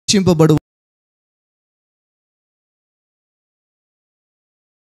రక్షింపబడు.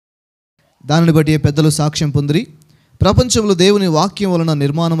 దానిని బట్టి పెద్దలు సాక్ష్యం పొందిరి. ప్రపంచంలో దేవుని వాక్యం వలన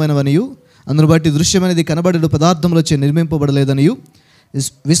నిర్మాణమైనవనియు అందును బట్టి దృశ్యమైనది కనబడేడు పదార్థములచే నిర్మింపబడలేదనియు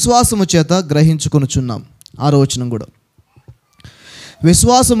విశ్వాసము చేత గ్రహించుకొనుచున్నాం. 6వ వచనం కూడా,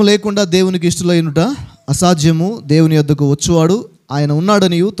 విశ్వాసము లేకుండా దేవునికి ఇష్టలైనట అసాధ్యము. దేవుని యొద్దకు వచ్చువాడు ఆయన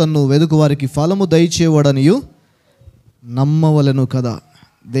ఉన్నాడనియు తన్ను వెదుకు వారికి ఫలము దయచేవాడనియు నమ్మవలెను కదా.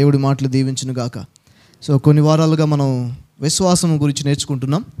 దేవుడి మాటలు దీవించును గాక. సో కొన్ని వారాలుగా మనం విశ్వాసము గురించి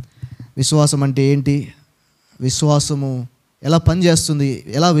నేర్చుకుంటున్నాం. విశ్వాసం అంటే ఏంటి, విశ్వాసము ఎలా పనిచేస్తుంది,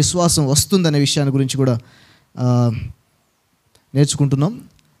 ఎలా విశ్వాసం వస్తుంది అనే విషయాన్ని గురించి కూడా నేర్చుకుంటున్నాం.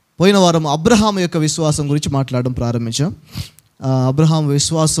 పోయిన వారం అబ్రహాము యొక్క విశ్వాసం గురించి మాట్లాడడం ప్రారంభించాం. అబ్రహాము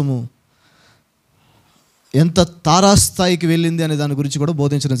విశ్వాసము ఎంత తారాస్థాయికి వెళ్ళింది అనే దాని గురించి కూడా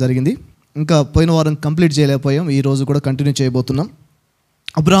బోధించడం జరిగింది. ఇంకా పోయిన వారం కంప్లీట్ చేయలేకపోయాం, ఈరోజు కూడా కంటిన్యూ చేయబోతున్నాం.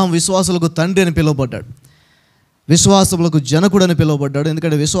 అబ్రహాం విశ్వాసులకు తండ్రి అని పిలువబడ్డాడు, విశ్వాసములకు జనకుడు అని పిలువబడ్డాడు.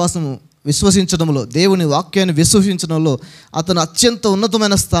 ఎందుకంటే విశ్వసించడంలో, దేవుని వాక్యాన్ని విశ్వసించడంలో అతను అత్యంత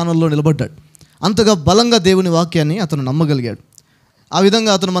ఉన్నతమైన స్థానంలో నిలబడ్డాడు. అంతగా బలంగా దేవుని వాక్యాన్ని అతను నమ్మగలిగాడు. ఆ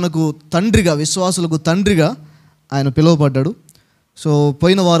విధంగా అతను మనకు తండ్రిగా, విశ్వాసులకు తండ్రిగా ఆయన పిలువబడ్డాడు. సో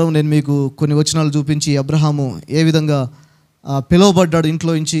పోయిన వారం నేను మీకు కొన్ని వచనాలు చూపించి అబ్రహాము ఏ విధంగా పిలువబడ్డాడు,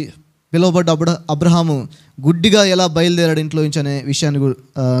 ఇంట్లో నుంచి పిలువబడ్డ అబ్రహాము గుడ్డిగా ఎలా బయలుదేరాడు ఇంట్లో నుంచి అనే విషయాన్ని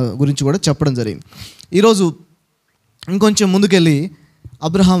గురించి కూడా చెప్పడం జరిగింది. ఈరోజు ఇంకొంచెం ముందుకెళ్ళి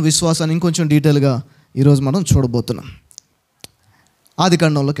అబ్రహాం విశ్వాసాన్ని ఇంకొంచెం డీటెయిల్గా ఈరోజు మనం చూడబోతున్నాం.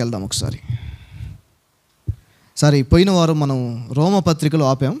 ఆదికాండంలోకి వెళ్దాం ఒకసారి. పోయిన వారం మనం రోమపత్రికలో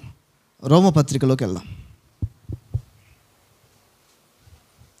ఆపాం, రోమపత్రికలోకి వెళ్దాం.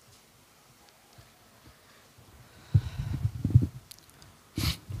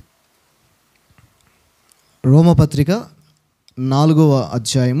 రోమపత్రిక 4వ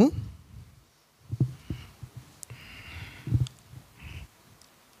అధ్యాయము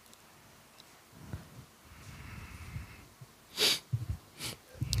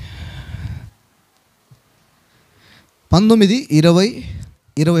 19, 20,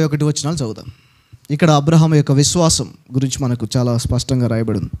 21 వచనాలు చదువుదాం. ఇక్కడ అబ్రహాము యొక్క విశ్వాసం గురించి మనకు చాలా స్పష్టంగా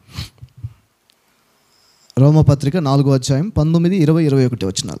రాయబడింది. రోమపత్రిక 4వ అధ్యాయం 19, 20,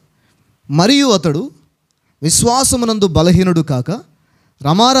 21 వచనాలు. మరియు అతడు విశ్వాసమునందు బలహీనుడు కాక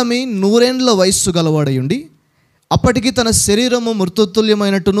రమారమి 100 ఏండ్ల వయస్సు గలవాడయుండి అప్పటికి తన శరీరము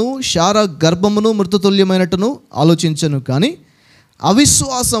మృతతుల్యమైనట్టును శార గర్భమును మృతతుల్యమైనట్టును ఆలోచించను. కానీ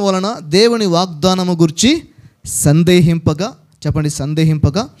అవిశ్వాసం వలన దేవుని వాగ్దానము గురించి సందేహింపగా, చెప్పండి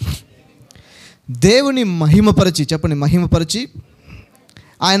సందేహింపగా, దేవుని మహిమపరచి, చెప్పండి మహిమపరచి,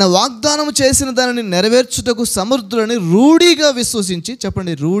 ఆయన వాగ్దానము చేసిన దానిని నెరవేర్చుటకు సమర్థులని రూఢిగా విశ్వసించి,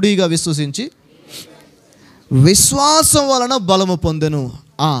 చెప్పండి రూఢిగా విశ్వసించి, విశ్వాసం వలన బలము పొందెను.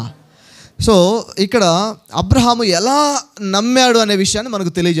 సో ఇక్కడ అబ్రహాము ఎలా నమ్మాడు అనే విషయాన్ని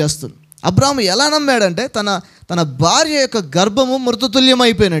మనకు తెలియజేస్తుంది. అబ్రహాము ఎలా నమ్మాడంటే తన భార్య యొక్క గర్భము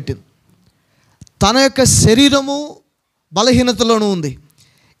మృతతుల్యమైపోయినట్టు, తన యొక్క శరీరము బలహీనతలోనూ ఉంది.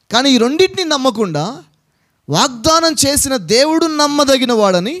 కానీ ఈ రెండింటిని నమ్మకుండా వాగ్దానం చేసిన దేవుడు నమ్మదగిన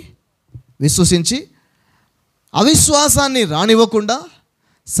వాడని విశ్వసించి అవిశ్వాసాన్ని రానివ్వకుండా,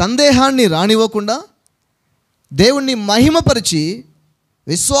 సందేహాన్ని రానివ్వకుండా దేవుణ్ణి మహిమపరిచి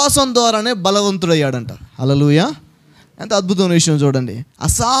విశ్వాసం ద్వారానే బలవంతుడయ్యాడంట. హల్లెలూయా! ఎంత అద్భుతమైన విషయం చూడండి.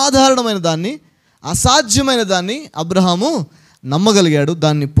 అసాధారణమైన దాన్ని, అసాధ్యమైన దాన్ని అబ్రహాము నమ్మగలిగాడు,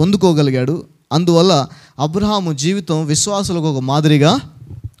 దాన్ని పొందుకోగలిగాడు. అందువల్ల అబ్రహాము జీవితం విశ్వాసులకు ఒక మాదిరిగా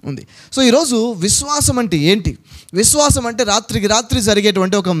ఉంది. సో ఈరోజు విశ్వాసం అంటే ఏంటి? విశ్వాసం అంటే రాత్రికి రాత్రి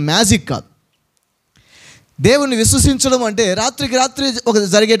జరిగేటువంటి ఒక మ్యాజిక్ కాదు. దేవుణ్ణి విశ్వసించడం అంటే రాత్రికి రాత్రి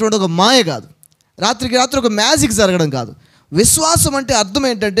జరిగేటువంటి ఒక మాయ కాదు, రాత్రికి రాత్రి ఒక మ్యాజిక్ జరగడం కాదు. విశ్వాసం అంటే అర్థం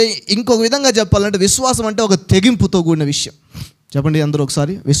ఏంటంటే, ఇంకొక విధంగా చెప్పాలంటే విశ్వాసం అంటే ఒక తెగింపుతో కూడిన విషయం. చెప్పండి అందరూ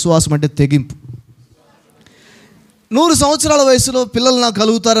ఒకసారి, విశ్వాసం అంటే తెగింపు. 100 సంవత్సరాల వయసులో పిల్లలు నాకు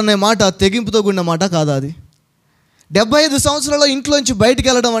కలుగుతారనే మాట తెగింపుతో కూడిన మాట కాదా? అది 75 సంవత్సరాల ఇంట్లోంచి బయటికి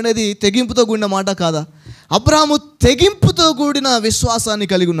వెళ్ళడం అనేది తెగింపుతో కూడిన మాట కాదా? అబ్రహాము తెగింపుతో కూడిన విశ్వాసాన్ని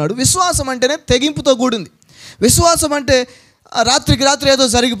కలిగి ఉన్నాడు. విశ్వాసం అంటేనే తెగింపుతో కూడింది. విశ్వాసం అంటే రాత్రికి రాత్రి ఏదో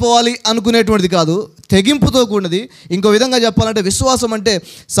జరిగిపోవాలి అనుకునేటువంటిది కాదు, తెగింపుతో కూడినది. ఇంకో విధంగా చెప్పాలంటే విశ్వాసం అంటే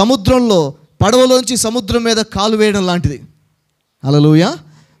సముద్రంలో పడవలోంచి సముద్రం మీద కాలు వేయడం లాంటిది. హల్లెలూయా!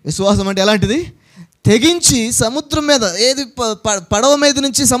 విశ్వాసం అంటే ఎలాంటిది? తెగించి సముద్రం మీద, ఏది పడవ మీద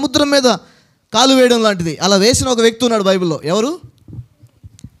నుంచి సముద్రం మీద కాలు వేయడం లాంటిది. అలా వేసిన ఒక వ్యక్తి ఉన్నాడు బైబిల్లో. ఎవరు?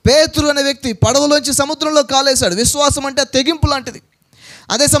 పేతురు అనే వ్యక్తి పడవలోంచి సముద్రంలో కాలేశాడు. విశ్వాసం అంటే తెగింపు లాంటిది.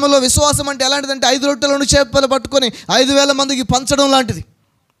 అదే సమయంలో విశ్వాసం అంటే ఎలాంటిదంటే 5 రొట్టెలను చేపలు పట్టుకొని 5,000 మందికి పంచడం లాంటిది.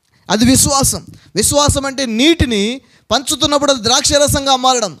 అది విశ్వాసం. విశ్వాసం అంటే నీటిని పంచుతున్నప్పుడు అది ద్రాక్షరసంగా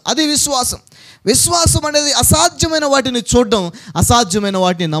మారడం, అది విశ్వాసం. విశ్వాసం అనేది అసాధ్యమైన వాటిని చూడడం, అసాధ్యమైన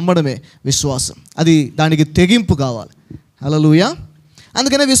వాటిని నమ్మడమే విశ్వాసం. అది దానికి తెగింపు కావాలి. హల్లెలూయా.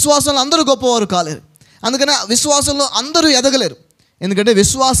 అందుకనే విశ్వాసంలో అందరూ గొప్పవారు కాలేరు, అందుకనే విశ్వాసంలో అందరూ ఎదగలేరు. ఎందుకంటే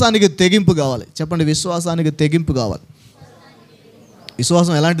విశ్వాసానికి తెగింపు కావాలి. చెప్పండి, విశ్వాసానికి తెగింపు కావాలి.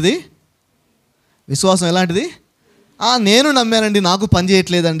 విశ్వాసం ఎలాంటిది? విశ్వాసం ఎలాంటిది? నేను నమ్మానండి, నాకు పని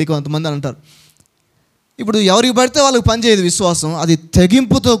చేయట్లేదండి కొంతమంది అంటారు. ఇప్పుడు ఎవరికి పడితే వాళ్ళకి పని చేయదు విశ్వాసం. అది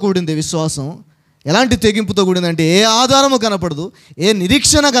తెగింపుతో కూడింది విశ్వాసం. ఎలాంటి తెగింపుతో కూడిందంటే ఏ ఆధారము కనపడదు, ఏ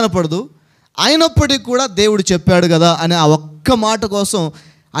నిరీక్షణ కనపడదు, అయినప్పటికీ కూడా దేవుడు చెప్పాడు కదా అనే ఆ ఒక్క మాట కోసం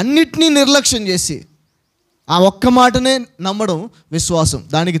అన్నిటినీ నిర్లక్ష్యం చేసి ఆ ఒక్క మాటనే నమ్మడం విశ్వాసం.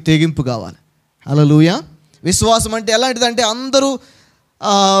 దానికి తెగింపు కావాలి. హల్లెలూయా. విశ్వాసం అంటే ఎలాంటిదంటే అందరూ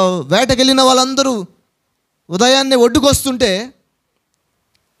వేటకెళ్ళిన వాళ్ళందరూ ఉదయాన్నే ఒడ్డుకొస్తుంటే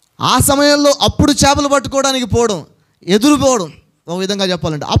ఆ సమయంలో అప్పుడు చేపలు పట్టుకోవడానికి పోవడం, ఎదురుపోవడం, ఒక విధంగా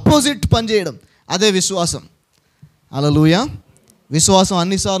చెప్పాలంటే అపోజిట్ పని చేయడం, అదే విశ్వాసం. హల్లెలూయా. విశ్వాసం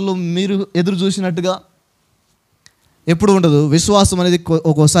అన్నిసార్లు మీరు ఎదురు చూసినట్టుగా ఎప్పుడు ఉండదు. విశ్వాసం అనేది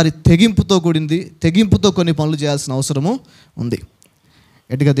ఒక్కోసారి తెగింపుతో కూడింది. తెగింపుతో కొన్ని పనులు చేయాల్సిన అవసరము ఉంది.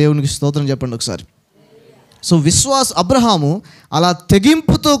 గట్టిగా దేవునికి స్తోత్రం చెప్పండి ఒకసారి. సో అబ్రహాము అలా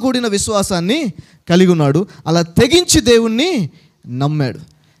తెగింపుతో కూడిన విశ్వాసాన్ని కలిగి ఉన్నాడు. అలా తెగించి దేవుణ్ణి నమ్మాడు.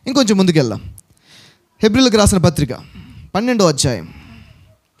 ఇంకొంచెం ముందుకెళ్దాం. హెబ్రీయులకు రాసిన పత్రిక 12వ అధ్యాయం.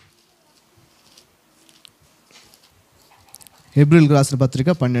 హెబ్రీయులకు రాసిన పత్రిక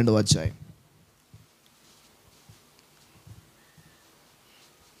 12వ అధ్యాయం.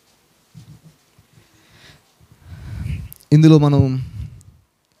 ఇందులో మనం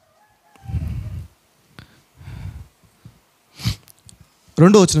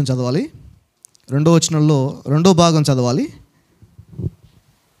రెండో వచనం చదవాలి. రెండో వచనంలో రెండో భాగం చదవాలి.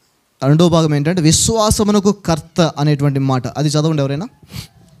 రెండో భాగం ఏంటంటే విశ్వాసమునకు కర్త అనేటువంటి మాట, అది చదవండి ఎవరైనా.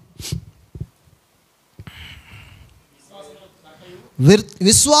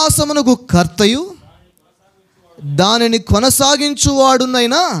 విశ్వాసమునకు కర్తయు దానిని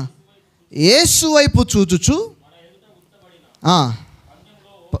కొనసాగించువాడునైనా యేసు వైపు చూచుచు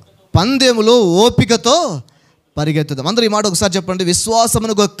పందెములో ఓపికతో పరిగెత్తుదాం. అందరూ ఈ మాట ఒకసారి చెప్పండి.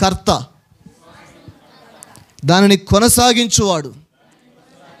 విశ్వాసమునకు కర్త, దానిని కొనసాగించువాడు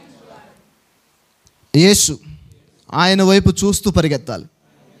యేసు, ఆయన వైపు చూస్తూ పరిగెత్తాలి.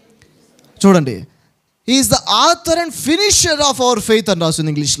 చూడండి, he's the author and finisher of our faith అని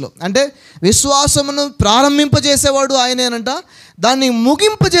రాస్తుంది ఇంగ్లీష్లో. అంటే విశ్వాసమును ప్రారంభింపజేసేవాడు ఆయనేనంట, దాన్ని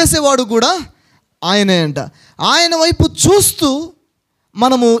ముగింపజేసేవాడు కూడా ఆయనే అంట. ఆయన వైపు చూస్తూ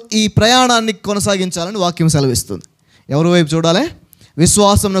మనము ఈ ప్రయాణాన్ని కొనసాగించాలని వాక్యం సెలవిస్తుంది. ఎవరి వైపు చూడాలి?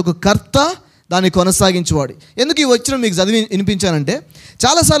 విశ్వాసమునకు కర్త, దాన్ని కొనసాగించేవాడు. ఎందుకు ఈ వచ్చిన మీకు చదివి వినిపించానంటే,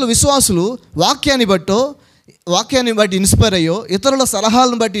 చాలాసార్లు విశ్వాసులు వాక్యాన్ని బట్టి ఇన్స్పైర్ అయ్యో, ఇతరుల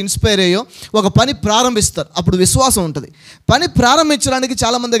సలహాలను బట్టి ఇన్స్పైర్ అయ్యో ఒక పని ప్రారంభిస్తారు. అప్పుడు విశ్వాసం ఉంటుంది. పని ప్రారంభించడానికి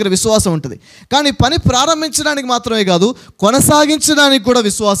చాలామంది దగ్గర విశ్వాసం ఉంటుంది. కానీ పని ప్రారంభించడానికి మాత్రమే కాదు, కొనసాగించడానికి కూడా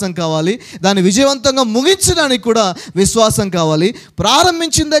విశ్వాసం కావాలి. దాన్ని విజయవంతంగా ముగించడానికి కూడా విశ్వాసం కావాలి.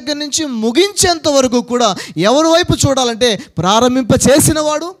 ప్రారంభించిన దగ్గర నుంచి ముగించేంత వరకు కూడా ఎవరి వైపు చూడాలంటే, ప్రారంభింప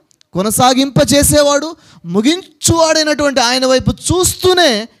చేసినవాడు, కొనసాగింప చేసేవాడు, ముగించువాడైనటువంటి ఆయన వైపు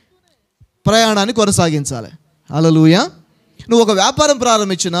చూస్తూనే ప్రయాణాన్ని కొనసాగించాలి. హల్లెలూయా. నువ్వు ఒక వ్యాపారం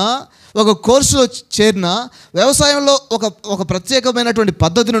ప్రారంభించినా, ఒక కోర్సులో చేరినా, వ్యవసాయంలో ఒక ప్రత్యేకమైనటువంటి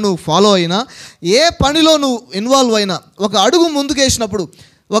పద్ధతిని నువ్వు ఫాలో అయినా, ఏ పనిలో నువ్వు ఇన్వాల్వ్ అయినా, ఒక అడుగు ముందుకేసినప్పుడు,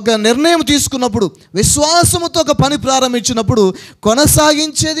 ఒక నిర్ణయం తీసుకున్నప్పుడు, విశ్వాసముతో ఒక పని ప్రారంభించినప్పుడు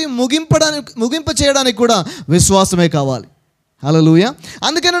కొనసాగించేది ముగింప చేయడానికి కూడా విశ్వాసమే కావాలి. హల్లెలూయా.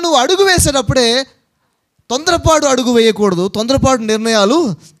 అందుకని నువ్వు అడుగు వేసేటప్పుడే తొందరపాటు అడుగు వేయకూడదు, తొందరపాటు నిర్ణయాలు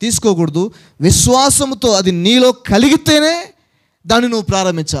తీసుకోకూడదు. విశ్వాసముతో అది నీలో కలిగితేనే దాన్ని నువ్వు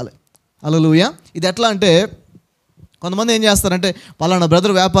ప్రారంభించాలి. హల్లెలూయా. ఇది ఎట్లా అంటే, కొంతమంది ఏం చేస్తారంటే, పలానా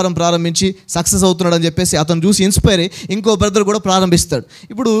బ్రదర్ వ్యాపారం ప్రారంభించి సక్సెస్ అవుతున్నాడు అని చెప్పేసి అతను చూసి ఇన్స్పైర్ అయ్యి ఇంకో బ్రదర్ కూడా ప్రారంభిస్తాడు.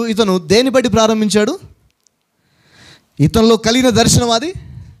 ఇప్పుడు ఇతను దేన్ని బట్టి ప్రారంభించాడు? ఇతనిలో కలిగిన దర్శనం, అది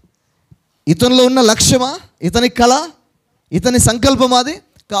ఇతనిలో ఉన్న లక్ష్యమా, ఇతని కళ, ఇతని సంకల్పం అది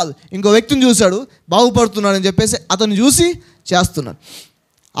కాదు. ఇంకో వ్యక్తిని చూశాడు, బాగుపడుతున్నాడని చెప్పేసి అతను చూసి చేస్తున్నాడు.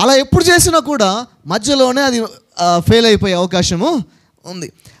 అలా ఎప్పుడు చేసినా కూడా మధ్యలోనే అది ఫెయిల్ అయిపోయే అవకాశము ఉంది.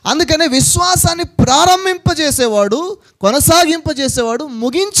 అందుకనే విశ్వాసాన్ని ప్రారంభింపజేసేవాడు, కొనసాగింపజేసేవాడు,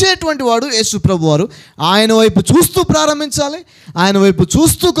 ముగించేటువంటి వాడు యేసు ప్రభువారు. ఆయన వైపు చూస్తూ ప్రారంభించాలి, ఆయన వైపు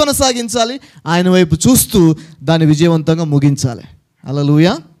చూస్తూ కొనసాగించాలి, ఆయన వైపు చూస్తూ దాన్ని విజయవంతంగా ముగించాలి.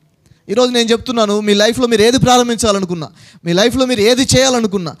 హల్లెలూయా. ఈరోజు నేను చెప్తున్నాను, మీ లైఫ్లో మీరు ఏది ప్రారంభించాలనుకున్నా, మీ లైఫ్లో మీరు ఏది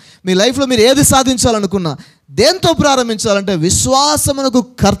చేయాలనుకున్నా, మీ లైఫ్లో మీరు ఏది సాధించాలనుకున్నా, దేంతో ప్రారంభించాలంటే విశ్వాసమునకు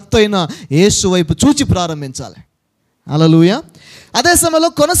కర్త అయిన యేసు వైపు చూచి ప్రారంభించాలి. హల్లెలూయా. అదే సమయంలో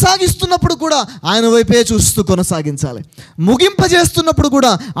కొనసాగిస్తున్నప్పుడు కూడా ఆయన వైపే చూస్తూ కొనసాగించాలి. ముగింపజేస్తున్నప్పుడు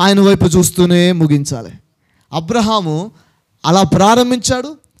కూడా ఆయన వైపు చూస్తూనే ముగించాలి. అబ్రహాము అలా ప్రారంభించాడు,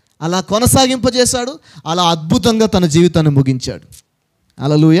 అలా కొనసాగింపజేశాడు, అలా అద్భుతంగా తన జీవితాన్ని ముగించాడు.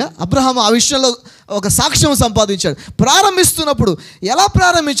 హల్లెలూయా. అబ్రహాము ఆ విషయంలో ఒక సాక్ష్యం సంపాదించాడు. ప్రారంభిస్తున్నప్పుడు ఎలా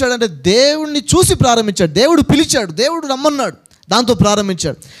ప్రారంభించాడు అంటే దేవుడిని చూసి ప్రారంభించాడు. దేవుడు పిలిచాడు, దేవుడు రమ్మన్నాడు, దాంతో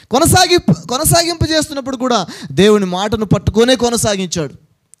ప్రారంభించాడు. కొనసాగింపజేస్తున్నప్పుడు కూడా దేవుని మాటను పట్టుకొనే కొనసాగించాడు.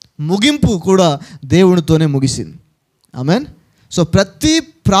 ముగింపు కూడా దేవునితోనే ముగిసింది. ఆమేన్. సో ప్రతి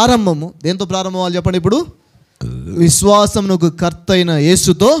ప్రారంభము దేంతో ప్రారంభం వాళ్ళు చెప్పండి ఇప్పుడు? విశ్వాసమునకు కర్త అయిన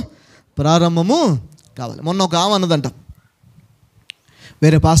యేసుతో ప్రారంభము కావాలి. మొన్న ఒక ఆమె అన్నదంట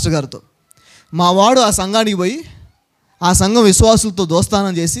వేరే పాస్టర్ గారితో, మా వాడు ఆ సంఘానికి పోయి ఆ సంఘం విశ్వాసులతో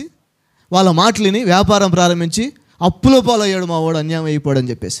దోస్తానం చేసి వాళ్ళ మాటలిని వ్యాపారం ప్రారంభించి అప్పులో పాలయ్యాడు, మా వాడు అన్యాయం అయిపోయాడని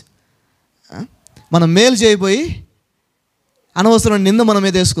చెప్పేసి. మనం మేలు చేయబోయి అనవసరమైన నింద మన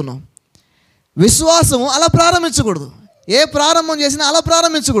మీద వేసుకున్నాం. విశ్వాసము అలా ప్రారంభించకూడదు. ఏ ప్రారంభం చేసినా అలా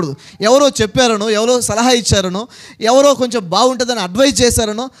ప్రారంభించకూడదు. ఎవరో చెప్పారనో, ఎవరో సలహా ఇచ్చారనో, ఎవరో కొంచెం బాగుంటుందని అడ్వైజ్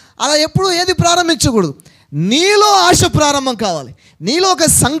చేశారనో అలా ఎప్పుడూ ఏది ప్రారంభించకూడదు. నీలో ఆశ ప్రారంభం కావాలి, నీలో ఒక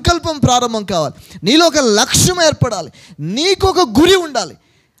సంకల్పం ప్రారంభం కావాలి, నీలో ఒక లక్ష్యం ఏర్పడాలి, నీకు ఒక గురి ఉండాలి,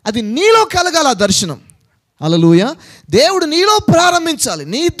 అది నీలో కలగాల దర్శనం. హల్లెలూయా. దేవుడు నీలో ప్రారంభించాలి,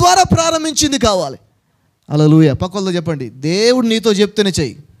 నీ ద్వారా ప్రారంభించింది కావాలి. హల్లెలూయా. పక్కల్లో చెప్పండి, దేవుడు నీతో చెప్తేనే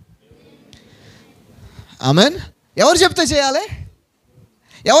చెయ్యి. ఆమేన్. ఎవరు చెప్తే చేయాలి?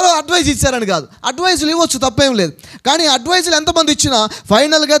 ఎవరో అడ్వైజ్ ఇచ్చారని కాదు. అడ్వైజులు ఇవ్వచ్చు, తప్పేం లేదు. కానీ అడ్వైజులు ఎంతమంది ఇచ్చినా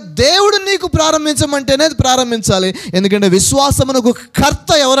ఫైనల్గా దేవుడు నీకు ప్రారంభించమంటేనే ప్రారంభించాలి. ఎందుకంటే విశ్వాసమునకు కర్త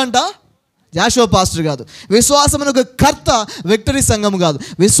ఎవరంట? జాషువా పాస్టర్ కాదు. విశ్వాసమునకు కర్త విక్టరీ సంఘం కాదు.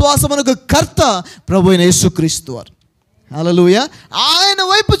 విశ్వాసమునకు కర్త ప్రభు అయిన యేసుక్రీస్తు వారు. హల్లెలూయా. ఆయన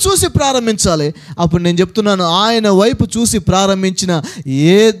వైపు చూసి ప్రారంభించాలి. అప్పుడు నేను చెప్తున్నాను, ఆయన వైపు చూసి ప్రారంభించిన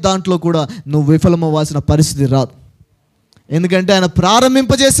ఏ దాంట్లో కూడా నువ్వు విఫలమవ్వాల్సిన పరిస్థితి రాదు. ఎందుకంటే ఆయన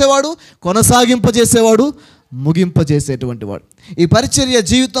ప్రారంభింపజేసేవాడు, కొనసాగింపజేసేవాడు, ముగింపజేసేటువంటి వాడు. ఈ పరిచర్య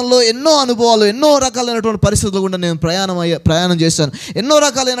జీవితంలో ఎన్నో అనుభవాలు, ఎన్నో రకాలైనటువంటి పరిస్థితులు కూడా నేను ప్రయాణం చేశాను. ఎన్నో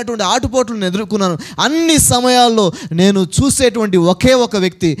రకాలైనటువంటి ఆటుపోట్లను ఎదుర్కొన్నాను. అన్ని సమయాల్లో నేను చూసేటువంటి ఒకే ఒక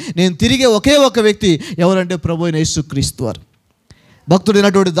వ్యక్తి, నేను తిరిగే ఒకే ఒక వ్యక్తి ఎవరంటే ప్రభు అయిన యేసుక్రీస్తు వారు.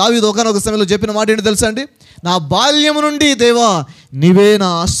 భక్తుడైనటువంటి దావీదు ఒకానొక సమయంలో చెప్పిన మాట ఏంటి తెలుసా అండి? నా బాల్యము నుండి దేవా నీవే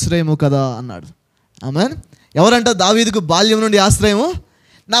నా ఆశ్రయము కదా అన్నాడు. ఆమేన్. ఎవరంట దావీదుకు బాల్యం నుండి ఆశ్రయము?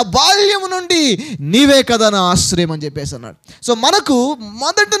 నా బాల్యము నుండి నీవే కదా నా ఆశ్రయం అని చెప్పేసి అన్నాడు. సో మనకు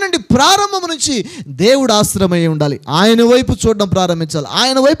మొదటి నుండి ప్రారంభం నుంచి దేవుడు ఆశ్రయమై ఉండాలి. ఆయన వైపు చూడడం ప్రారంభించాలి,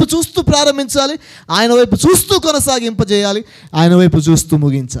 ఆయన వైపు చూస్తూ ప్రారంభించాలి, ఆయన వైపు చూస్తూ కొనసాగింపజేయాలి, ఆయన వైపు చూస్తూ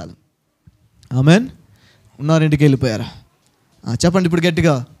ముగించాలి. ఆమేన్. ఉన్నారు, ఇంటికి వెళ్ళిపోయారా? చెప్పండి ఇప్పుడు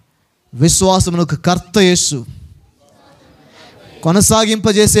గట్టిగా, విశ్వాసమునకు కర్త యేసు,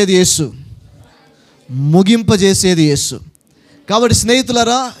 కొనసాగింపజేసేది యేసు, ముగింపజేసేది యేసు. కాబట్టి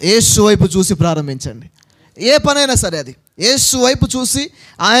స్నేహితులారా, యేసు వైపు చూసి ప్రారంభించండి. ఏ పనైనా సరే అది యేసు వైపు చూసి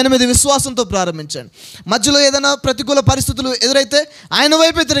ఆయన మీద విశ్వాసంతో ప్రారంభించండి. మధ్యలో ఏదైనా ప్రతికూల పరిస్థితులు ఎదురైతే ఆయన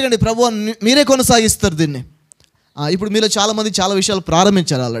వైపే తిరగండి. ప్రభువా మీరే కొనసాగిస్తారు దీన్ని. ఇప్పుడు మీలో చాలామంది చాలా విషయాలు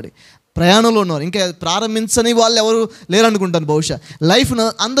ప్రారంభించారు, ఆల్రెడీ ప్రయాణంలో ఉన్నారు. ఇంకా ప్రారంభించని వాళ్ళు ఎవరు లేరనుకుంటాను. బహుశా లైఫ్ను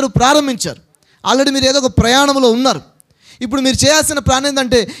అందరూ ప్రారంభించారు. ఆల్రెడీ మీరు ఏదో ఒక ప్రయాణంలో ఉన్నారు. ఇప్పుడు మీరు చేయాల్సిన పని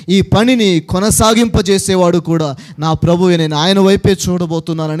ఏంటంటే ఈ పనిని కొనసాగింపజేసేవాడు కూడా నా ప్రభువే, నేను ఆయన వైపే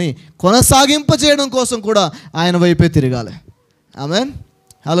చూడబోతున్నానని కొనసాగింపజేయడం కోసం కూడా ఆయన వైపే తిరగాలి. ఆమేన్.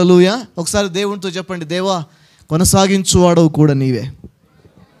 హల్లెలూయా. ఒకసారి దేవునితో చెప్పండి, దేవా కొనసాగించువాడు కూడా నీవే.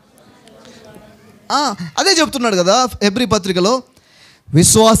 అదే చెప్తున్నాడు కదా హెబ్రీ పత్రికలో,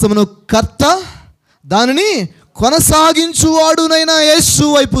 విశ్వాసమును కర్త దానిని కొనసాగించువాడునైనా యేసు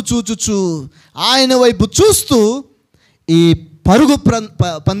వైపు చూచుచు, ఆయన వైపు చూస్తూ ఈ పరుగు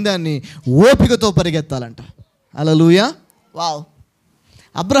పందాన్ని ఓపికతో పరిగెత్తాలంట. హల్లెలూయా. వావ్.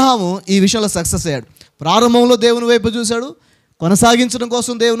 అబ్రహాము ఈ విషయంలో సక్సెస్ అయ్యాడు. ప్రారంభంలో దేవుని వైపు చూశాడు, కొనసాగించడం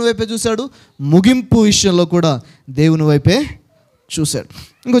కోసం దేవుని వైపే చూశాడు, ముగింపు విషయంలో కూడా దేవుని వైపే చూశాడు.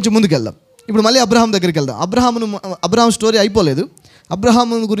 ఇంకొంచెం ముందుకు వెళ్దాం. ఇప్పుడు మళ్ళీ అబ్రహాం దగ్గరికి వెళ్దాం. అబ్రహాం స్టోరీ అయిపోలేదు.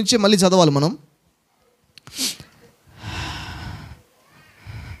 అబ్రహాము గురించి మళ్ళీ చదవాలి మనం.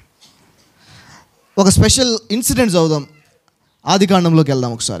 ఒక స్పెషల్ ఇన్సిడెంట్ చదువుదాం. ఆదికాండంలోకి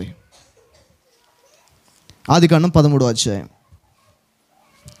వెళ్దాం ఒకసారి. ఆదికాండం 13వ అధ్యాయం.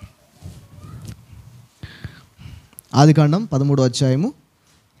 ఆదికాండం 13వ అధ్యాయము 1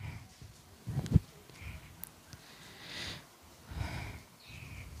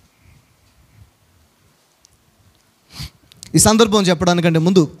 ఈ సందర్భం చెప్పడానికంటే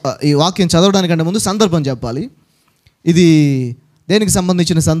ముందు, ఈ వాక్యం చదవడానికంటే ముందు సందర్భం చెప్పాలి. ఇది దేనికి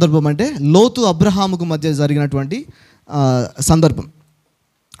సంబంధించిన సందర్భం అంటే లోతు అబ్రహాముకు మధ్య జరిగినటువంటి సందర్భం.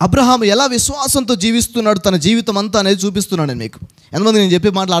 అబ్రహాము ఎలా విశ్వాసంతో జీవిస్తున్నాడు తన జీవితం అంతా అనేది చూపిస్తున్నాను నేను మీకు. ఎంతమంది నేను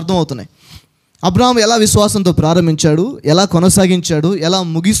చెప్పే మాటలు అర్థమవుతున్నాయి? అబ్రహాము ఎలా విశ్వాసంతో ప్రారంభించాడు, ఎలా కొనసాగించాడు, ఎలా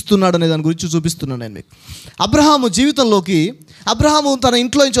ముగిస్తున్నాడు అనే దాని గురించి చూపిస్తున్నాను నేను మీకు. అబ్రహాము జీవితంలోకి, అబ్రహాము తన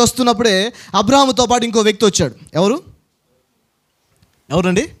ఇంట్లో నుంచి వస్తున్నప్పుడే అబ్రహాముతో పాటు ఇంకో వ్యక్తి వచ్చాడు.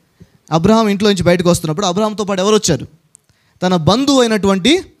 ఎవరండి? అబ్రహాం ఇంట్లో నుంచి బయటకు వస్తున్నప్పుడు అబ్రహాంతో పాటు ఎవరు వచ్చారు? తన బంధువు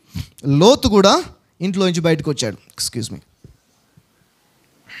అయినటువంటి లోతు కూడా ఇంట్లో నుంచి బయటకు వచ్చాడు. Excuse me.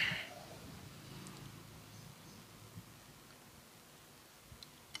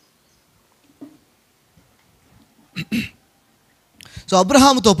 సో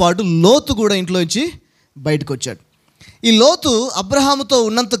అబ్రహాముతో పాటు లోతు కూడా ఇంట్లో నుంచి బయటకు వచ్చాడు. ఈ లోతు అబ్రహాముతో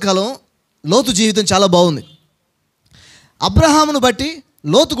ఉన్నంతకాలం లోతు జీవితం చాలా బాగుంది. అబ్రహామును బట్టి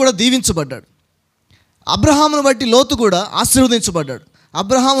లోతు కూడా దీవించబడ్డాడు. అబ్రహామును బట్టి లోతు కూడా ఆశీర్వదించబడ్డాడు.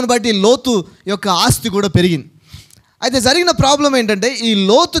 అబ్రహామును బట్టి లోతు యొక్క ఆస్తి కూడా పెరిగింది. అయితే జరిగిన ప్రాబ్లం ఏంటంటే ఈ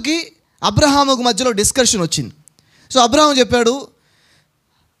లోతుకి అబ్రహాముకు మధ్యలో డిస్కషన్ వచ్చింది. సో అబ్రహాము చెప్పాడు,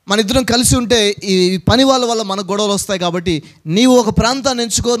 మన ఇద్దరం కలిసి ఉంటే ఈ పని వాళ్ళ వల్ల మనకు గొడవలు వస్తాయి, కాబట్టి నీవు ఒక ప్రాంతాన్ని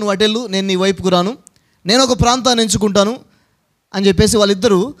ఎంచుకో, నువ్వు అటెళ్ళు, నేను నీ వైపుకు రాను, నేను ఒక ప్రాంతాన్ని ఎంచుకుంటాను అని చెప్పేసి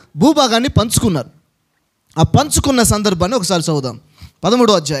వాళ్ళిద్దరూ భూభాగాన్ని పంచుకున్నారు. ఆ పంచుకున్న సందర్భాన్ని ఒకసారి చదువుదాం.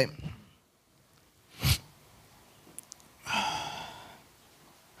 13వ అధ్యాయం.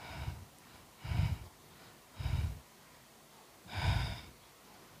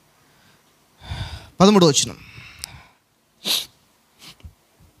 వచనం.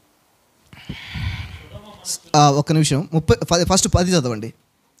 ఒక్క నిమిషం. ఫస్ట్ 10 చదవండి.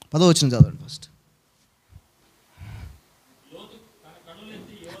 10వ వచనం చదవండి ఫస్ట్.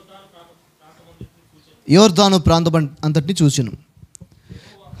 యోర్దాను ప్రాంతం అంతటిని చూచెను.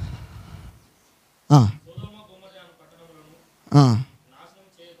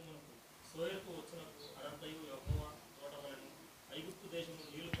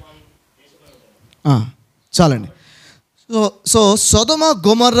 చాలండి. సో సొదొమ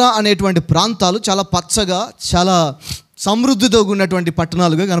గొమొర్రా అనేటువంటి ప్రాంతాలు చాలా పచ్చగా, చాలా సమృద్ధితో ఉన్నటువంటి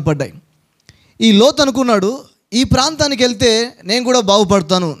పట్టణాలుగా కనపడ్డాయి. ఈ లోతు అనుకున్నాడు, ఈ ప్రాంతానికి వెళ్తే నేను కూడా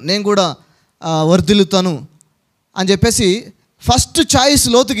బాగుపడతాను, నేను కూడా వర్ధిల్లుతాను అని చెప్పేసి ఫస్ట్ చాయిస్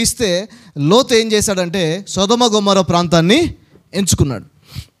లోతుకి ఇస్తే లోతు ఏం చేశాడంటే సొదొమ గొమొర్రా ప్రాంతాన్ని ఎంచుకున్నాడు.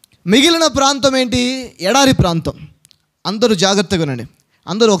 మిగిలిన ప్రాంతం ఏంటి? ఎడారి ప్రాంతం. అందరూ జాగ్రత్తగా వినండి,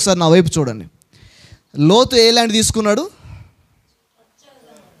 అందరూ ఒకసారి నా వైపు చూడండి. లోతు ఏ ల్యాండ్ తీసుకున్నాడు?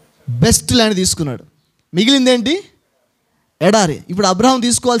 బెస్ట్ ల్యాండ్ తీసుకున్నాడు. మిగిలిందేంటి? ఎడారి. ఇప్పుడు అబ్రహాం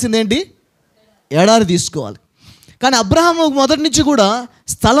తీసుకోవాల్సింది ఏంటి? ఎడారి తీసుకోవాలి. కానీ అబ్రహాం మొదటి నుంచి కూడా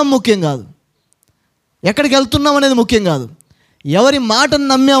స్థలం ముఖ్యం కాదు, ఎక్కడికి వెళ్తున్నాం అనేది ముఖ్యం కాదు, ఎవరి మాటను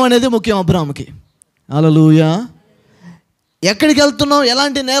నమ్మాం అనేది ముఖ్యం అబ్రహాంకి. హల్లెలూయా. ఎక్కడికి వెళ్తున్నాం,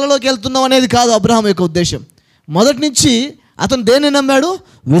 ఎలాంటి నేలలోకి వెళ్తున్నాం అనేది కాదు అబ్రహాం యొక్క ఉద్దేశం. మొదటి నుంచి అతను దేన్ని నమ్మాడు?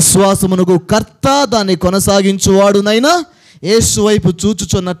 విశ్వాసమునకు కర్త, దాన్ని కొనసాగించువాడునైనా యేసు వైపు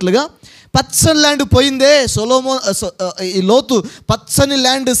చూచుచున్నట్లుగా. పచ్చని ల్యాండ్ పోయిందే, ఈ లోతు పచ్చని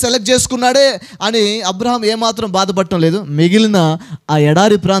ల్యాండ్ సెలెక్ట్ చేసుకున్నాడే అని అబ్రహాం ఏమాత్రం బాధపడటం లేదు. మిగిలిన ఆ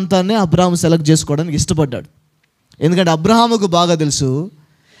ఎడారి ప్రాంతాన్ని అబ్రహాం సెలెక్ట్ చేసుకోవడానికి ఇష్టపడ్డాడు. ఎందుకంటే అబ్రహాముకు బాగా తెలుసు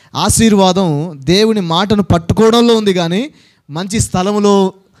ఆశీర్వాదం దేవుని మాటను పట్టుకోవడంలో ఉంది, కానీ మంచి స్థలంలో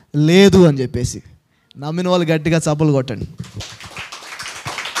లేదు అని చెప్పేసి. నమ్మిన వాళ్ళు గట్టిగా చప్పలు కొట్టండి.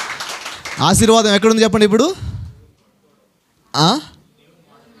 ఆశీర్వాదం ఎక్కడుంది చెప్పండి ఇప్పుడు?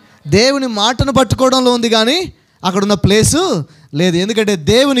 దేవుని మాటను పట్టుకోవడంలో ఉంది, కానీ అక్కడున్న ప్లేసు లేదు. ఎందుకంటే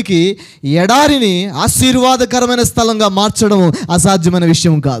దేవునికి ఎడారిని ఆశీర్వాదకరమైన స్థలంగా మార్చడం అసాధ్యమైన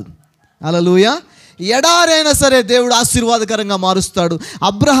విషయం కాదు. హల్లెలూయా. ఎడారైనా సరే దేవుడు ఆశీర్వాదకరంగా మారుస్తాడు.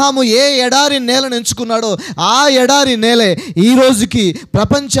 అబ్రహాము ఏ ఎడారి నేలను ఎంచుకున్నాడో ఆ ఎడారి నేలే ఈ రోజుకి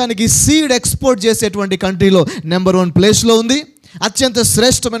ప్రపంచానికి సీడ్ ఎక్స్పోర్ట్ చేసేటువంటి కంట్రీలో నెంబర్ 1 ప్లేస్లో ఉంది. అత్యంత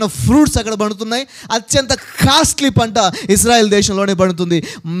శ్రేష్టమైన ఫ్రూట్స్ అక్కడ పండుతున్నాయి. అత్యంత కాస్ట్లీ పంట ఇజ్రాయెల్ దేశంలోనే పండుతుంది.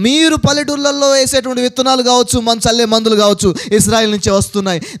 మీరు పల్లెటూళ్ళల్లో వేసేటువంటి విత్తనాలు కావచ్చు, చల్లే మందులు కావచ్చు, ఇజ్రాయెల్ నుంచే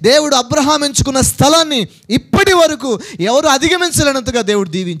వస్తున్నాయి. దేవుడు అబ్రహాం ఎంచుకున్న స్థలాన్ని ఇప్పటి వరకు ఎవరు అధిగమించలేనంతగా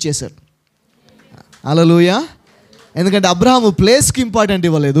దేవుడు దీవించేశారు. హల్లెలూయా. ఎందుకంటే అబ్రహాము ప్లేస్కి ఇంపార్టెంట్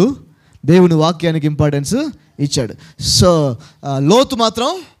ఇవ్వలేదు, దేవుని వాక్యానికి ఇంపార్టెన్స్ ఇచ్చాడు. సో లోతు మాత్రం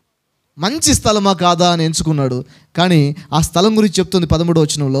మంచి స్థలమా కాదా అని ఎంచుకున్నాడు. కానీ ఆ స్థలం గురించి చెప్తుంది 13వ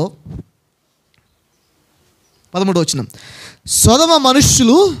వచనంలో. 13వ వచనం. సొదొమ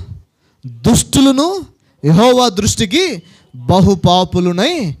మనుష్యులు దుష్టులను యెహోవా దృష్టికి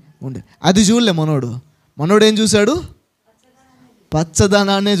బహుపాపులునై ఉండే. అది చూడలే మనోడు ఏం చూశాడు?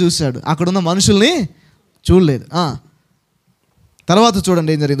 పచ్చదనాన్నే చూశాడు, అక్కడున్న మనుషుల్ని చూడలేదు. తర్వాత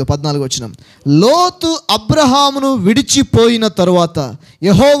చూడండి ఏం జరిగిందో 14 వచనం. లోతు అబ్రహామును విడిచిపోయిన తరువాత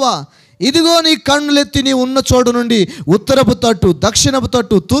యెహోవా, ఇదిగో నీ కన్నులెత్తి నీ ఉన్న చోటు నుండి ఉత్తరపు తట్టు, దక్షిణపు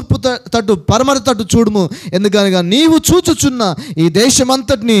తట్టు, తూర్పు తట్టు, పడమర తట్టు చూడుము. ఎందుకనగా నీవు చూచుచున్న ఈ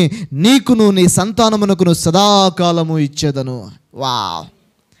దేశమంతటిని నీకును నీ సంతానమునకును సదాకాలము ఇచ్చేదను. వావ్!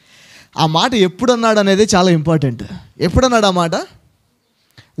 ఆ మాట ఎప్పుడన్నాడు అనేది చాలా ఇంపార్టెంట్. ఎప్పుడన్నాడు ఆ మాట?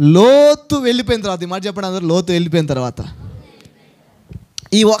 లోతు వెళ్ళిపోయిన తర్వాత. ఈ మాట చెప్పండి అందరూ, లోతు వెళ్ళిపోయిన తర్వాత.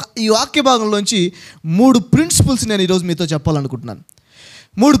 ఈ వాక్య భాగంలోంచి 3 ప్రిన్సిపల్స్ నేను ఈరోజు మీతో చెప్పాలనుకుంటున్నాను.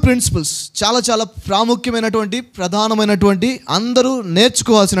 3 ప్రిన్సిపల్స్ చాలా చాలా ప్రాముఖ్యమైనటువంటి, ప్రధానమైనటువంటి, అందరూ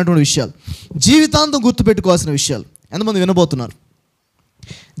నేర్చుకోవాల్సినటువంటి విషయాలు, జీవితాంతం గుర్తుపెట్టుకోవాల్సిన విషయాలు. ఎంతమంది వినబోతున్నారు?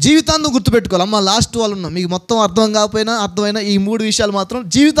 జీవితాంతం గుర్తుపెట్టుకోవాలి. అమ్మ లాస్ట్ వాళ్ళు ఉన్నాం, మీకు మొత్తం అర్థం కాకపోయినా అర్థమైన ఈ 3 విషయాలు మాత్రం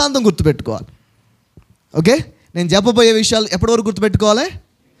జీవితాంతం గుర్తుపెట్టుకోవాలి. ఓకే, నేను చెప్పబోయే విషయాలు ఎప్పటి వరకు గుర్తుపెట్టుకోవాలి?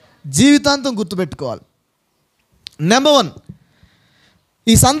 జీవితాంతం గుర్తుపెట్టుకోవాలి. నెంబర్ 1,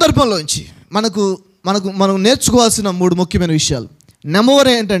 ఈ సందర్భంలోంచి మనం నేర్చుకోవాల్సిన 3 ముఖ్యమైన విషయాలు. నెంబర్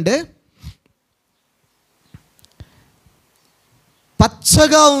 1 ఏంటంటే,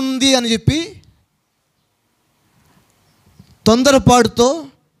 పచ్చగా ఉంది అని చెప్పి తొందరపాటుతో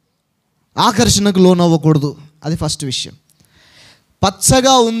ఆకర్షణకు లోనవ్వకూడదు. అది ఫస్ట్ విషయం.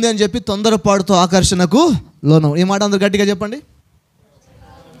 పచ్చగా ఉంది అని చెప్పి తొందరపాటుతో ఆకర్షణకు లోనవ్వ. ఈ మాట అందరు గట్టిగా చెప్పండి.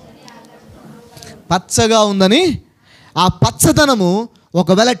 పచ్చగా ఉందని, ఆ పచ్చదనము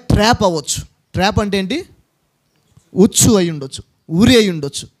ఒకవేళ ట్రాప్ అవ్వచ్చు. ట్రాప్ అంటే ఏంటి? ఉచ్చు అయి ఉండొచ్చు, ఉరి అయి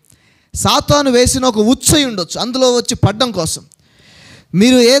ఉండొచ్చు, సాతాను వేసిన ఒక ఉచ్చు అయి ఉండొచ్చు, అందులో వచ్చి పడ్డం కోసం.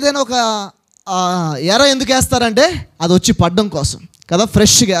 మీరు ఏదైనా ఒక ఎర ఎందుకు వేస్తారంటే అది వచ్చి పడ్డం కోసం కదా.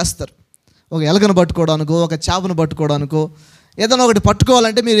 ఫ్రెష్గా వేస్తారు. ఒక ఎలకను పట్టుకోవడానికో, ఒక చేపను పట్టుకోవడానికో, ఏదైనా ఒకటి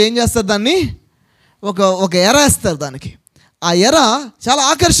పట్టుకోవాలంటే మీరు ఏం చేస్తారు? దాన్ని ఒక ఎర వేస్తారు దానికి. ఆ ఎర చాలా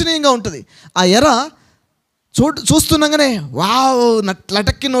ఆకర్షణీయంగా ఉంటుంది. ఆ ఎర చూస్తుండగానే వావ్,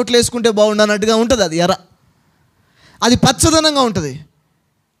 లటక్కి నోట్లు వేసుకుంటే బాగుండన్నట్టుగా ఉంటుంది అది ఎర. అది పచ్చదనంగా ఉంటుంది.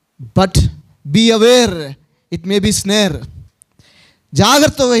 But be aware, it may be snare.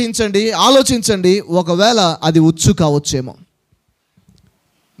 జాగ్రత్త వహించండి, ఆలోచించండి, ఒకవేళ అది ఉచ్చు కావచ్చేమో.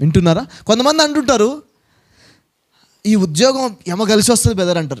 వింటున్నారా? కొంతమంది అంటుంటారు, ఈ ఉద్యోగం ఏమో కలిసి వస్తుంది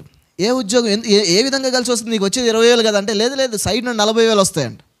బెదర్ అంటారు. ఏ ఉద్యోగం ఏ విధంగా కలిసి వస్తుంది? నీకు వచ్చేది 20,000 కదా అంటే, లేదు సైడ్ నుండి 40,000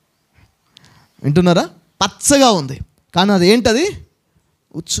 వస్తాయంట. వింటున్నారా? పచ్చగా ఉంది కానీ అది ఏంటది?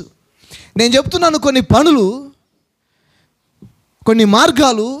 ఉచ్చు. నేను చెప్తున్నాను, కొన్ని పనులు, కొన్ని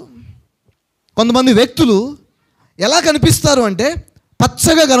మార్గాలు, కొంతమంది వ్యక్తులు ఎలా కనిపిస్తారు అంటే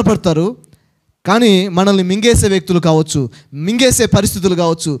పచ్చగా కనపడతారు, కానీ మనల్ని మింగేసే వ్యక్తులు కావచ్చు, మింగేసే పరిస్థితులు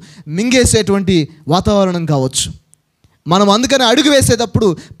కావచ్చు, మింగేసేటువంటి వాతావరణం కావచ్చు. మనం అందుకని అడుగు వేసేటప్పుడు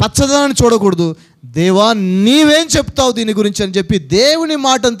పచ్చదనాన్ని చూడకూడదు. దేవా నీవేం చెప్తావు దీని గురించి అని చెప్పి దేవుని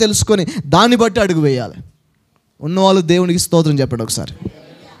మాటను తెలుసుకొని దాన్ని బట్టి అడుగు వేయాలి. ఉన్నవాళ్ళు దేవునికి స్తోత్రం చెప్పండి ఒకసారి.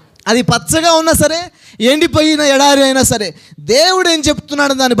 అది పచ్చగా ఉన్నా సరే, ఎండిపోయిన ఎడారి అయినా సరే, దేవుడు ఏం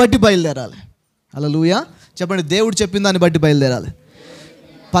చెప్తున్నాడు దాన్ని బట్టి బయలుదేరాలి. హల్లెలూయా చెప్పండి. దేవుడు చెప్పిన దాన్ని బట్టి బయలుదేరాలి.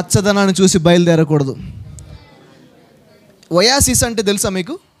 పచ్చదనాన్ని చూసి బయలుదేరకూడదు. ఒయాసిస్ అంటే తెలుసా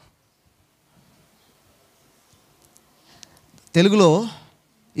మీకు? తెలుగులో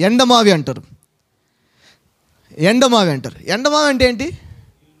ఎండమావి అంటారు. ఎండమావి అంటే ఏంటి?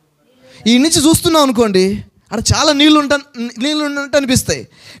 ఈ నుంచి చూస్తున్నాం అనుకోండి, అక్కడ చాలా నీళ్ళు ఉన్నట్టు అనిపిస్తాయి.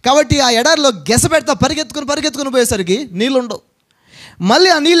 కాబట్టి ఆ ఎడారిలో గెస పెడతా పరిగెత్తుకుని పోయేసరికి నీళ్ళు ఉండవు. మళ్ళీ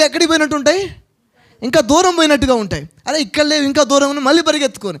ఆ నీళ్ళు ఎక్కడికి పోయినట్టు ఉంటాయి? ఇంకా దూరం పోయినట్టుగా ఉంటాయి. అరే ఇక్కడ లేవు, ఇంకా దూరం ఉన్న, మళ్ళీ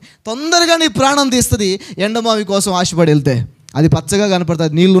పరిగెత్తుకొని తొందరగా నీ ప్రాణం తీస్తుంది. ఎండమావి కోసం ఆశపడి వెళ్తే అది పచ్చగా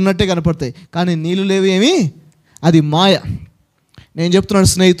కనపడుతుంది, నీళ్ళు ఉన్నట్టే కనపడతాయి, కానీ నీళ్ళు లేవు ఏమి, అది మాయ. నేను చెప్తున్నాను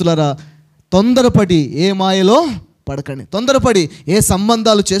స్నేహితులారా, తొందరపడి ఏ మాయలో పడకండి, తొందరపడి ఏ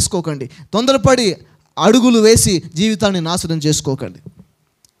సంబంధాలు చేసుకోకండి, తొందరపడి అడుగులు వేసి జీవితాన్ని నాశనం చేసుకోకండి.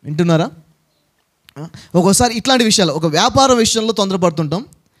 వింటున్నారా? ఒక్కోసారి ఇట్లాంటి విషయాలు, ఒక వ్యాపారం విషయంలో తొందరపడుతుంటాం,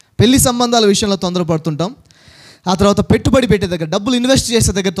 పెళ్లి సంబంధాల విషయంలో తొందరపడుతుంటాం, ఆ తర్వాత పెట్టుబడి పెట్టే దగ్గర, డబ్బులు ఇన్వెస్ట్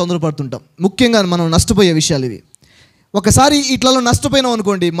చేసే దగ్గర తొందరపడుతుంటాం. ముఖ్యంగా మనం నష్టపోయే విషయాలు ఇవి. ఒకసారి ఇట్లలో నష్టపోయినాం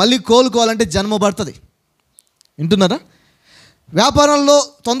అనుకోండి, మళ్ళీ కోలుకోవాలంటే జన్మ పడుతుంది. వింటున్నారా? వ్యాపారంలో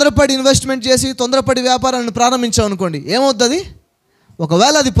తొందరపడి ఇన్వెస్ట్మెంట్ చేసి తొందరపడి వ్యాపారాన్ని ప్రారంభించాం అనుకోండి, ఏమవుతుంది?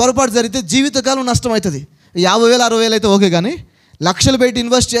 ఒకవేళ అది పొరపాటు జరిగితే జీవితకాలం నష్టం అవుతుంది. 50,000 60,000 అయితే ఓకే, కానీ లక్షలు పెట్టి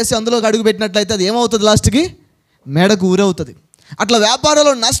ఇన్వెస్ట్ చేసి అందులోకి అడుగు పెట్టినట్లయితే అది ఏమవుతుంది? లాస్ట్కి మేడకు ఊరవుతుంది. అట్లా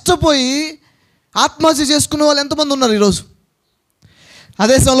వ్యాపారంలో నష్టపోయి ఆత్మహత్య చేసుకునే వాళ్ళు ఎంతమంది ఉన్నారు ఈరోజు?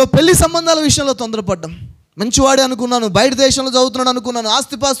 అదే సమయంలో పెళ్లి సంబంధాల విషయంలో తొందరపడ్డాం. మంచివాడే అనుకున్నాను, బయట దేశంలో చదువుతున్నాడు అనుకున్నాను,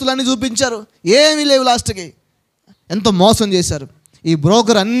 ఆస్తిపాస్తులన్నీ చూపించారు, ఏమీ లేవు, లాస్ట్కి ఎంత మోసం చేశారు. ఈ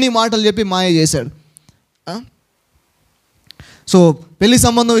బ్రోకర్ అన్ని మాటలు చెప్పి మాయ చేశాడు. సో పెళ్లి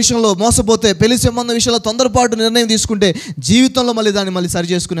సంబంధం విషయంలో మోసపోతే, పెళ్లి సంబంధం విషయంలో తొందరపాటు నిర్ణయం తీసుకుంటే జీవితంలో దాన్ని సరి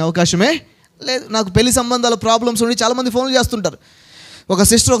చేసుకునే అవకాశమే లేదు. నాకు పెళ్లి సంబంధాల ప్రాబ్లమ్స్ ఉండి చాలామంది ఫోన్లు చేస్తుంటారు. ఒక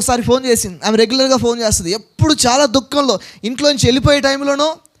సిస్టర్ ఒకసారి ఫోన్ చేసింది. ఆమె రెగ్యులర్గా ఫోన్ చేస్తుంది. ఎప్పుడు చాలా దుఃఖంలో, ఇంట్లోంచి వెళ్ళిపోయే టైంలోనో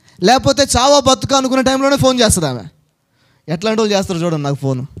లేకపోతే చావా బతుక అనుకునే టైంలోనే ఫోన్ చేస్తుంది ఆమె. ఎట్లాంటి వాళ్ళు చేస్తారు చూడండి నాకు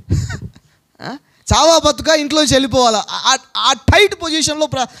ఫోను. చావా బతుక ఇంట్లోంచి వెళ్ళిపోవాలా, ఆ టైట్ పొజిషన్లో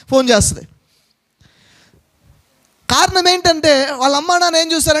ఫోన్ చేస్తుంది. కారణం ఏంటంటే వాళ్ళ అమ్మ నాన్న ఏం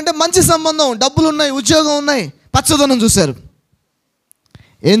చూస్తారంటే మంచి సంబంధం, డబ్బులు ఉన్నాయి, ఉద్యోగం ఉన్నాయి, పచ్చదనం చూశారు.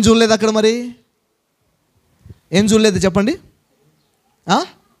 ఏం చూడలేదు అక్కడ? మరి ఏం చూడలేదు చెప్పండి?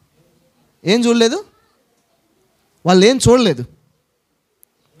 ఏం చూడలేదు? వాళ్ళు ఏం చూడలేదు.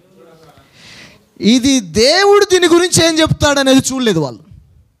 ఇది దేవుడు దీని గురించి ఏం చెప్తాడనేది చూడలేదు వాళ్ళు.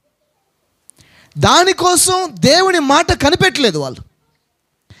 దానికోసం దేవుని మాట కనిపెట్టలేదు వాళ్ళు.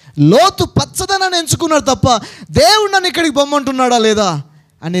 లోతు పచ్చదనాన్ని ఎంచుకున్నాడు తప్ప దేవుడు నన్ను ఇక్కడికి బొమ్మంటున్నాడా లేదా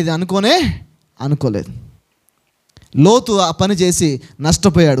అనేది అనుకోలేదు. లోతు ఆ పని చేసి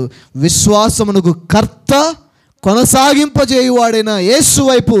నష్టపోయాడు. విశ్వాసమునకు కర్త కొనసాగింపజేయువాడైన యేసు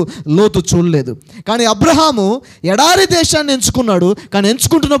వైపు లోతు చూడలేదు. కానీ అబ్రహాము ఎడారి దేశాన్ని ఎంచుకున్నాడు. కానీ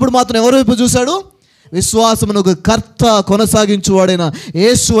ఎంచుకుంటున్నప్పుడు మాత్రం ఎవరి వైపు చూశాడు? విశ్వాసమునకు కర్త కొనసాగించువాడైన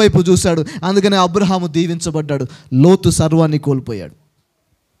యేసు వైపు చూశాడు. అందుకనే అబ్రహాము దీవించబడ్డాడు. లోతు సర్వాన్ని కోల్పోయాడు.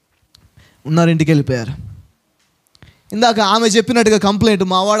 ఉన్నారింటికి వెళ్ళిపోయారు. ఇందాక ఆమె చెప్పినట్టుగా కంప్లైంట్,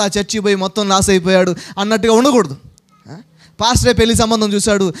 మా వాడు ఆ చర్చికి పోయి మొత్తం లాస్ అయిపోయాడు అన్నట్టుగా ఉండకూడదు. పాస్టరే పెళ్లి సంబంధం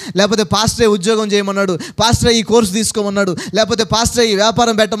చూశాడు, లేకపోతే పాస్టరే ఉద్యోగం చేయమన్నాడు, పాస్టరే ఈ కోర్సు తీసుకోమన్నాడు, లేకపోతే పాస్టరే ఈ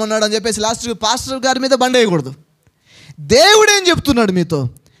వ్యాపారం పెట్టమన్నాడు అని చెప్పేసి లాస్ట్కి పాస్టర్ గారి మీద బండేయకూడదు. దేవుడు ఏం చెప్తున్నాడు మీతో,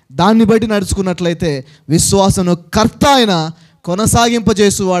 దాన్ని బట్టి నడుచుకున్నట్లయితే విశ్వాసను కర్త ఆయన,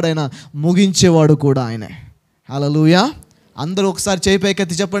 కొనసాగింపజేసేవాడైనా, ముగించేవాడు కూడా ఆయనే. హల్లెలూయా. అందరూ ఒకసారి చేయి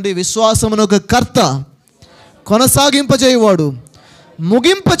పైకెత్తి చెప్పండి, విశ్వాసమును ఒక కర్త, కొనసాగింపజేయవాడు,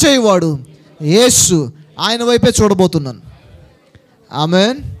 ముగింపచేయవాడు యేసు. ఆయన వైపే చూడబోతున్నాను.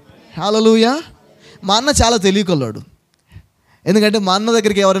 ఆమేన్. హల్లెలూయా. మా అన్న చాలా తెలియకల్లాడు. ఎందుకంటే మా అన్న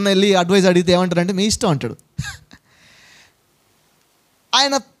దగ్గరికి ఎవరైనా వెళ్ళి అడ్వైస్ అడిగితే ఏమంటారంటే మీ ఇష్టం అంటాడు.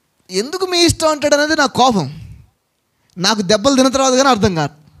 ఆయన ఎందుకు మీ ఇష్టం అంటాడు అనేది నాకు కోపం. నాకు దెబ్బలు తిన్న తర్వాత కానీ అర్థం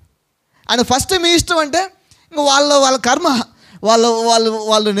కాదు. ఆయన ఫస్ట్ మీ ఇష్టం అంటే ఇంకా వాళ్ళ కర్మ,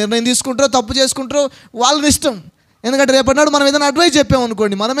 వాళ్ళు నిర్ణయం తీసుకుంటారో తప్పు చేసుకుంటారో వాళ్ళని ఇష్టం. ఎందుకంటే రేపటినాడు మనం ఏదైనా అడ్వైస్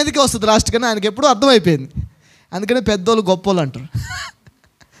చెప్పామనుకోండి మన మీదకే వస్తుంది లాస్ట్. కానీ ఆయనకి ఎప్పుడూ అర్థమైపోయింది. అందుకనే పెద్దోళ్ళు గొప్పోళ్ళు అంటారు.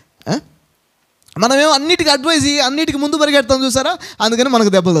 మనమేమో అన్నిటికీ అడ్వైజ్ ఇయ్యి అన్నిటికీ ముందు పరిగెడతాం చూసారా, అందుకని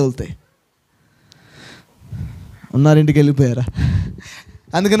మనకు దెబ్బలు తగులుతాయి. ఉన్నారింటికి వెళ్ళిపోయారా?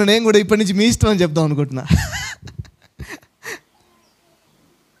 అందుకని నేను కూడా ఇప్పటి నుంచి మీ ఇష్టం అని చెప్దాం అనుకుంటున్నా.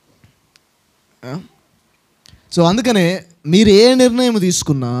 సో అందుకనే మీరు ఏ నిర్ణయం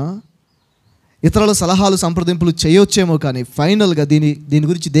తీసుకున్నా ఇతరుల సలహాలు సంప్రదింపులు చేయొచ్చేమో, కానీ ఫైనల్గా దీని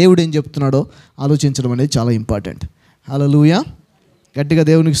గురించి దేవుడు ఏం చెప్తున్నాడో ఆలోచించడం అనేది చాలా ఇంపార్టెంట్. హల్లెలూయా. గట్టిగా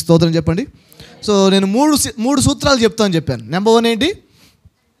దేవునికి స్తోత్రం చెప్పండి. సో నేను మూడు సూత్రాలు చెప్తాను చెప్పాను. నెంబర్ 1 ఏంటి?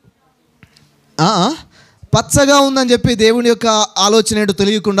 పచ్చగా ఉందని చెప్పి దేవుని యొక్క ఆలోచన ఏంటో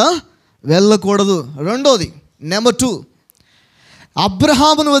తెలియకుండా వెళ్ళకూడదు. రెండోది నెంబర్ 2,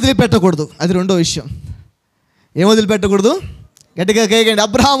 అబ్రహామును వదిలిపెట్టకూడదు. అది రెండో విషయం. ఏం వదిలిపెట్టకూడదు? గట్టిగా కేకండి,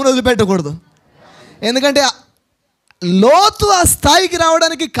 అబ్రహామును వదిలిపెట్టకూడదు. ఎందుకంటే లోతు ఆ స్థాయికి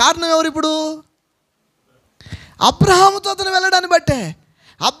రావడానికి కారణం ఎవరు? ఇప్పుడు అబ్రహాముతో అతను వెళ్ళడాన్ని బట్టే,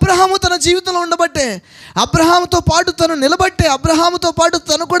 అబ్రహాము తన జీవితంలో ఉండబట్టే, అబ్రహాముతో పాటు తను నిలబట్టే, అబ్రహాముతో పాటు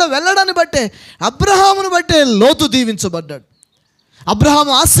తను కూడా వెళ్ళడాన్ని బట్టే, అబ్రహామును బట్టే లోతు దీవించబడ్డాడు.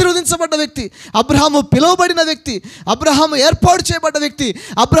 అబ్రహాము ఆశీర్వదించబడ్డ వ్యక్తి, అబ్రహాము పిలువబడిన వ్యక్తి, అబ్రహాము ఏర్పాటు చేయబడ్డ వ్యక్తి,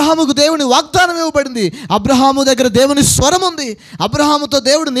 అబ్రహాముకు దేవుని వాగ్దానం ఇవ్వబడింది, అబ్రహాము దగ్గర దేవుని స్వరం ఉంది, అబ్రహాముతో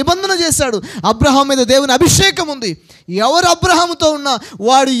దేవుడు నిబంధన చేశాడు, అబ్రహాము మీద దేవుని అభిషేకం ఉంది. ఎవరు అబ్రహాముతో ఉన్నా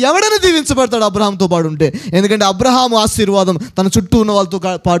వాడు ఎవడని దీవించబడతాడు అబ్రహాముతో పాటు ఉంటే. ఎందుకంటే అబ్రహాము ఆశీర్వాదం తన చుట్టూ ఉన్న వాళ్ళతో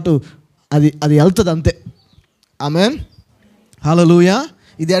పాటు అది వెళ్తుంది అంతే. ఆమేన్. హల్లెలూయా.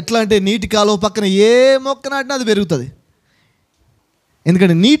 ఇది ఎట్లా అంటే నీటి కాలువ పక్కన ఏ మొక్క నాటినా అది పెరుగుతుంది.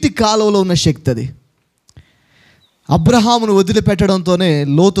 ఎందుకంటే నీటి కాలువలో ఉన్న శక్తి అది. అబ్రహామును వదిలిపెట్టడంతోనే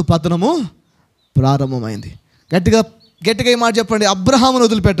లోతు పతనము ప్రారంభమైంది. గట్టిగా ఈ మాట చెప్పండి, అబ్రహామును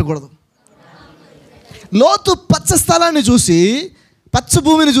వదిలిపెట్టకూడదు. లోతు పచ్చ స్థలాన్ని చూసి, పచ్చ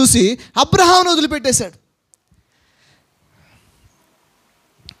భూమిని చూసి అబ్రహామును వదిలిపెట్టేశాడు.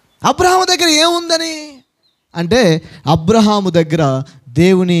 అబ్రహాము దగ్గర ఏముందని అంటే అబ్రహాము దగ్గర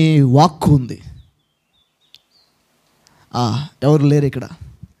దేవుని వాక్కు ఉంది. ఎవరు లేరు ఇక్కడ.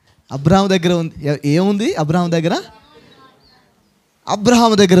 అబ్రహాము దగ్గర ఉంది. ఏముంది అబ్రహాము దగ్గర?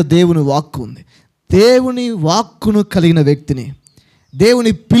 అబ్రహాము దగ్గర దేవుని వాక్కు ఉంది. దేవుని వాక్కును కలిగిన వ్యక్తిని,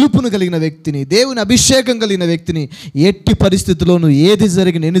 దేవుని పిలుపును కలిగిన వ్యక్తిని, దేవుని అభిషేకం కలిగిన వ్యక్తిని ఎట్టి పరిస్థితుల్లోనూ ఏది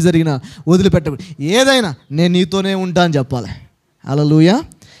జరిగినా ఎన్ని జరిగినా వదిలిపెట్టకూడదు. ఏదైనా నేను నీతోనే ఉంటా అని చెప్పాలి. హల్లెలూయా.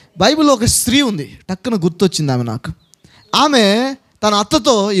 బైబిల్లో ఒక స్త్రీ ఉంది, టక్కున గుర్తొచ్చింది ఆమె నాకు. ఆమె తన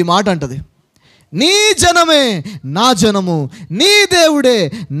అత్తతో ఈ మాట అంటది, నీ జనమే నా జనము, నీ దేవుడే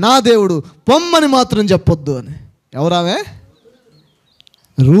నా దేవుడు, పొమ్మని మాత్రం చెప్పొద్దు అని. ఎవరామె?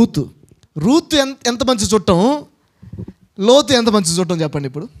 రూతు. రూతు ఎంత మంచి చుట్టం, లోతు ఎంత మంచి చుట్టం చెప్పండి.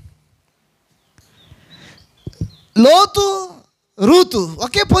 ఇప్పుడు లోతు రూతు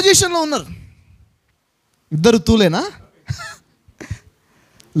ఒకే పొజిషన్లో ఉన్నారు. ఇద్దరు తూలేనా?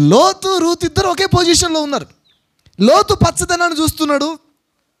 లోతు రూతు ఇద్దరు ఒకే పొజిషన్లో ఉన్నారు. లోతు పచ్చదనాన్ని చూస్తున్నాడు,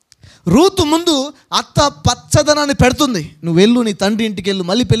 రూతు ముందు అత్త పచ్చదనాన్ని పెడుతుంది. నువ్వు వెళ్ళు, నీ తండ్రి ఇంటికి వెళ్ళు,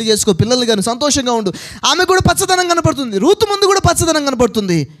 మళ్ళీ పెళ్లి చేసుకో, పిల్లలు కానీ సంతోషంగా ఉండు. ఆమె కూడా పచ్చదనం కనపడుతుంది, రూతు ముందు కూడా పచ్చదనం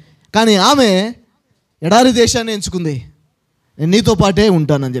కనపడుతుంది. కానీ ఆమె ఎడారి దేశాన్ని ఎంచుకుంది, నేను నీతో పాటే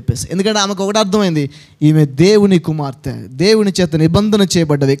ఉంటానని చెప్పేసి. ఎందుకంటే ఆమెకు ఒకటి అర్థమైంది, ఈమె దేవుని కుమార్తె, దేవుని చేత నిబంధన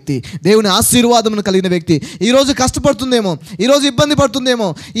చేయబడ్డ వ్యక్తి, దేవుని ఆశీర్వాదమును కలిగిన వ్యక్తి. ఈరోజు కష్టపడుతుందేమో, ఈరోజు ఇబ్బంది పడుతుందేమో,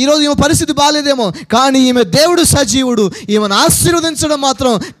 ఈరోజు ఈమె పరిస్థితి బాగాలేదేమో, కానీ ఈమె దేవుడు సజీవుడు, ఈమెను ఆశీర్వదించడం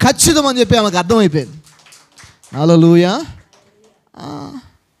మాత్రం ఖచ్చితం అని చెప్పి ఆమెకు అర్థమైపోయింది. హల్లెలూయా.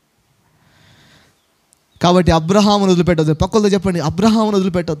 కాబట్టి అబ్రహామును వదిలిపెట్టద్దు. పక్కలతో చెప్పండి, అబ్రహామును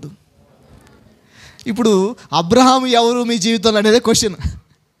వదిలిపెట్టద్దు. ఇప్పుడు అబ్రహాము ఎవరు మీ జీవితంలో అనేదే క్వశ్చన్.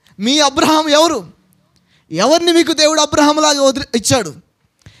 మీ అబ్రహాం ఎవరు? ఎవరిని మీకు దేవుడు అబ్రహాములాగా ఇచ్చాడు?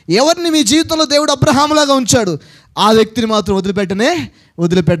 ఎవరిని మీ జీవితంలో దేవుడు అబ్రహాములాగా ఉంచాడు? ఆ వ్యక్తిని మాత్రం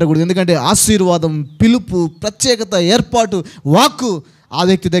వదిలిపెట్టకూడదు. ఎందుకంటే ఆశీర్వాదం, పిలుపు, ప్రత్యేకత, ఏర్పాటు, వాక్కు ఆ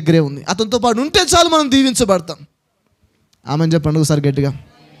వ్యక్తి దగ్గరే ఉంది. అతనితో పాటు ఉంటే చాలు మనం దీవించబడతాం. ఆమెను చెప్పండి ఒకసారి గట్టిగా.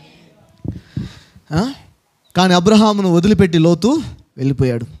 కానీ అబ్రహామును వదిలిపెట్టి లోతు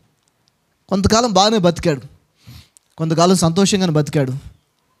వెళ్ళిపోయాడు. కొంతకాలం బాగానే బతికాడు, కొంతకాలం సంతోషంగానే బతికాడు,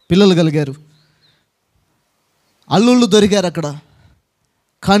 పిల్లలు కలిగారు, అల్లుళ్ళు దొరికారు అక్కడ.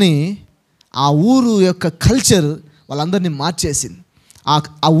 కానీ ఆ ఊరు యొక్క కల్చర్ వాళ్ళందరినీ మార్చేసింది.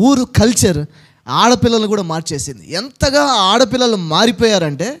 ఆ ఊరు కల్చర్ ఆడపిల్లలను కూడా మార్చేసింది. ఎంతగా ఆడపిల్లలు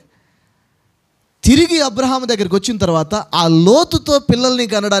మారిపోయారంటే, తిరిగి అబ్రహాము దగ్గరికి వచ్చిన తర్వాత ఆ లోతుతో పిల్లల్ని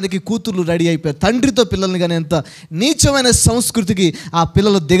కనడానికి కూతుర్లు రెడీ అయిపోయారు, తండ్రితో పిల్లల్ని కానీ ఎంత నీచమైన సంస్కృతికి ఆ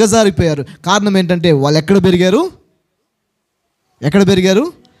పిల్లలు దిగజారిపోయారు. కారణం ఏంటంటే వాళ్ళు ఎక్కడ పెరిగారు?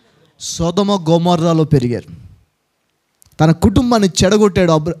 సొదొమ గొమొర్రాలో పెరిగారు. తన కుటుంబాన్ని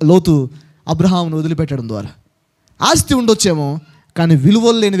చెడగొట్టాడు లోతు అబ్రహామును వదిలిపెట్టడం ద్వారా. ఆస్తి ఉండొచ్చేమో, కానీ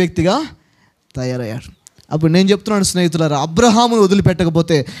విలువలు లేని వ్యక్తిగా తయారయ్యారు. అప్పుడు నేను చెప్తున్నాను స్నేహితులారా, అబ్రహామును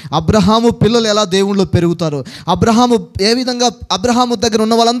వదిలిపెట్టకపోతే అబ్రహాము పిల్లలు ఎలా దేవుళ్ళు పెరుగుతారో, ఏ విధంగా అబ్రహాము దగ్గర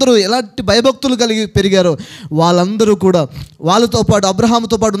ఉన్న వాళ్ళందరూ ఎలాంటి భయభక్తులు కలిగి పెరిగారో, వాళ్ళందరూ కూడా వాళ్ళతో పాటు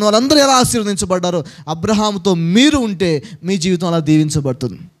అబ్రహాముతో పాటు ఉన్న వాళ్ళందరూ ఎలా ఆశీర్వదించబడ్డారో, అబ్రహాముతో మీరు ఉంటే మీ జీవితం అలా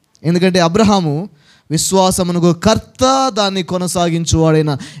దీవించబడుతుంది. ఎందుకంటే అబ్రహాము విశ్వాసమునకు కర్త, దాన్ని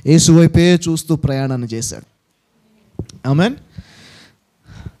కొనసాగించువాడైన యేసు వైపే చూస్తూ ప్రయాణాన్ని చేశాడు. ఆమేన్.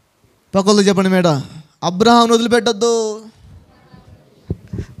 పక్కలు చెప్పండి మేడ, అబ్రహామును వదిలిపెట్టద్దు.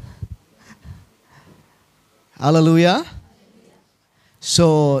 హల్లెలూయా. సో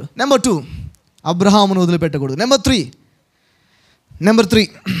నెంబర్ 2, అబ్రహామును వదిలిపెట్టకూడదు. నెంబర్ 3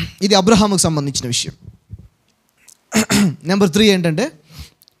 ఇది అబ్రహాముకు సంబంధించిన విషయం. నెంబర్ 3 ఏంటంటే,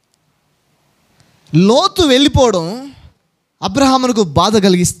 లోతు వెళ్ళిపోవడం అబ్రహామునకు బాధ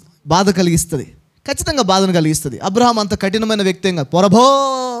కలిగిస్తుంది, ఖచ్చితంగా బాధను కలిగిస్తుంది. అబ్రహాం అంత కఠినమైన వ్యక్తి ఏం కాదు, పొరబో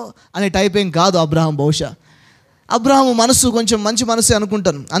అనే టైప్ ఏం కాదు అబ్రహాం. బహుశా అబ్రహాము మనసు కొంచెం మంచి మనసే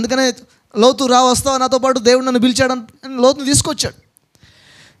అనుకుంటాను. అందుకనే లోతు వస్తావా నాతో పాటు, దేవుడు నన్ను పిలిచాడని లోతుని తీసుకొచ్చాడు.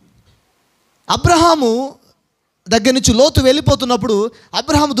 అబ్రహాము దగ్గర నుంచి లోతు వెళ్ళిపోతున్నప్పుడు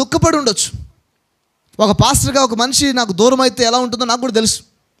అబ్రహాము దుఃఖపడి ఉండొచ్చు. ఒక పాస్టర్గా ఒక మనిషి నాకు దూరం అయితే ఎలా ఉంటుందో నాకు కూడా తెలుసు.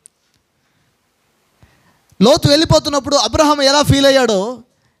 లోతు వెళ్ళిపోతున్నప్పుడు అబ్రహాము ఎలా ఫీల్ అయ్యాడో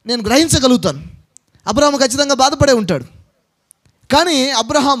నేను గ్రహించగలుగుతాను. అబ్రహాము ఖచ్చితంగా బాధపడే ఉంటాడు. కానీ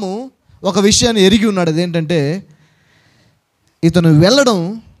అబ్రహాము ఒక విషయాన్ని ఎరిగి ఉన్నాడు. అదేంటంటే, ఇతను వెళ్ళడం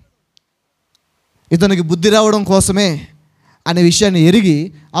ఇతనికి బుద్ధి రావడం కోసమే అనే విషయాన్ని ఎరిగి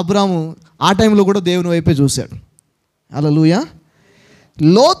అబ్రహాము ఆ టైంలో కూడా దేవుని వైపే చూశాడు. హల్లెలూయా.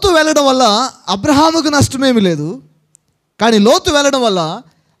 లోతు వెళ్ళడం వల్ల అబ్రహాముకు నష్టమేమీ లేదు, కానీ లోతు వెళ్ళడం వల్ల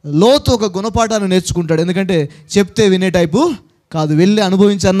లోతు ఒక గుణపాఠాన్ని నేర్చుకుంటాడు. ఎందుకంటే చెప్తే వినే టైపు కాదు, వెళ్ళి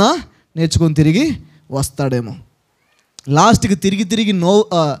అనుభవించన్నా నేర్చుకొని తిరిగి వస్తాడేమో. లాస్ట్కి తిరిగి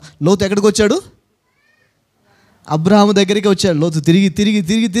లోతు ఎక్కడికి వచ్చాడు? అబ్రహాము దగ్గరికి వచ్చాడు. లోతు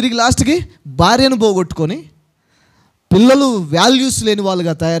తిరిగి లాస్ట్కి భార్యను పోగొట్టుకొని, పిల్లలు వాల్యూస్ లేని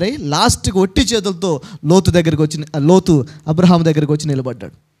వాళ్ళుగా తయారై లాస్ట్కి ఒట్టి చేతులతో లోతు అబ్రహాము దగ్గరికి వచ్చి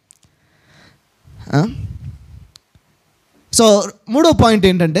నిలబడ్డాడు. సో మూడో పాయింట్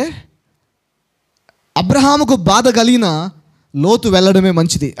ఏంటంటే, అబ్రహాముకు బాధ కలిగిన లోతు వెళ్ళడమే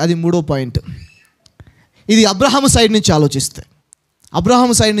మంచిది. అది మూడో పాయింట్. ఇది అబ్రహాము సైడ్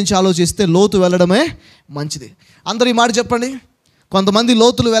నుంచి ఆలోచిస్తే లోతు వెళ్ళడమే మంచిది. అందరూ ఈ మాట చెప్పండి. కొంతమంది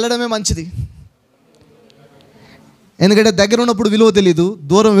లోతులు వెళ్ళడమే మంచిది. ఎందుకంటే దగ్గర ఉన్నప్పుడు విలువ తెలియదు,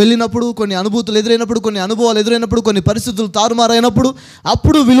 దూరం వెళ్ళినప్పుడు కొన్ని అనుభూతులు ఎదురైనప్పుడు, కొన్ని అనుభవాలు ఎదురైనప్పుడు, కొన్ని పరిస్థితులు తారుమారైనప్పుడు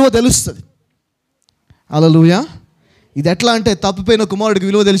అప్పుడు విలువ తెలుస్తుంది. హల్లెలూయా. ఇది ఎట్లా అంటే, తప్పిపోయిన కుమారుడికి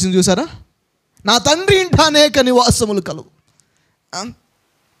విలువ తెలిసింది చూసారా? నా తండ్రి ఇంట అనేక నివాసములు కలువు,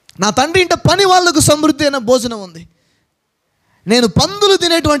 నా తండ్రి ఇంట పని వాళ్లకు సమృద్ధి అయిన భోజనం ఉంది, నేను పందులు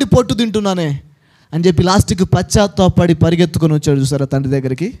తినేటువంటి పొట్టు తింటున్నానే అని చెప్పి లాస్ట్కి పశ్చాత్తాపడి పరిగెత్తుకొని వచ్చాడు చూసారా తండ్రి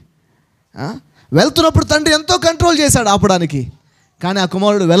దగ్గరికి. వెళ్తున్నప్పుడు తండ్రి ఎంతో కంట్రోల్ చేశాడు ఆపడానికి, కానీ ఆ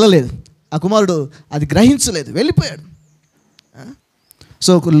కుమారుడు వెళ్ళలేదు. ఆ కుమారుడు అది గ్రహించలేదు, వెళ్ళిపోయాడు.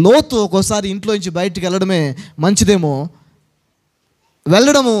 సో లోతు ఒక్కోసారి ఇంట్లో నుంచి బయటికి వెళ్ళడమే మంచిదేమో.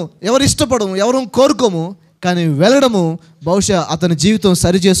 వెళ్ళడము ఎవరు ఇష్టపడము, ఎవరు కోరుకోము, కానీ వెళ్ళడము బహుశా అతని జీవితం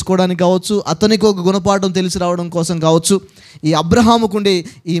సరి చేసుకోవడానికి కావచ్చు, అతనికి ఒక గుణపాఠం తెలిసి రావడం కోసం కావచ్చు, ఈ అబ్రహాముకుండే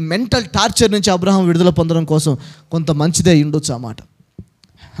ఈ మెంటల్ టార్చర్ నుంచి అబ్రహాం విడుదల పొందడం కోసం కొంత మంచిదే ఉండొచ్చు అన్నమాట.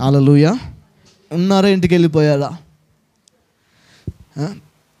 హల్లెలూయా. ఉన్నారా, ఇంటికి వెళ్ళిపోయారా?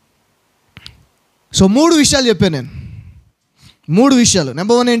 సో 3 విషయాలు చెప్పాను నేను. 3 విషయాలు.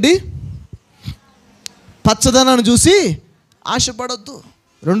 నెంబర్ 1 ఏంటి? పచ్చదనాన్ని చూసి ఆశపడొద్దు.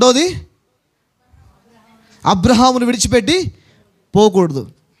 రెండోది, అబ్రహామును విడిచిపెట్టి పోకూడదు.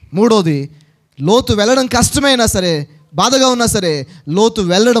 మూడోది, లోతు వెళ్ళడం కష్టమైనా సరే, బాధగా ఉన్నా సరే, లోతు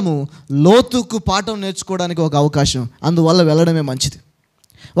వెళ్ళడము లోతుకు పాఠం నేర్చుకోవడానికి ఒక అవకాశం, అందువల్ల వెళ్ళడమే మంచిది.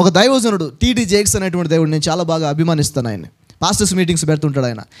 ఒక దైవజనుడు టీటీ జేక్స్ అనేటువంటి దేవుడు, నేను చాలా బాగా అభిమానిస్తాను ఆయన్ని. పాస్టర్స్ మీటింగ్స్ పెడుతుంటాడు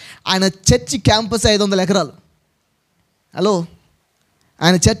ఆయన చర్చి క్యాంపస్ 500 ఎకరాలు. హలో,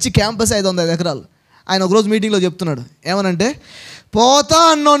 ఆయన చర్చి క్యాంపస్ 500 ఎకరాలు. ఆయన ఒకరోజు మీటింగ్లో చెప్తున్నాడు, ఏమనంటే, పోతా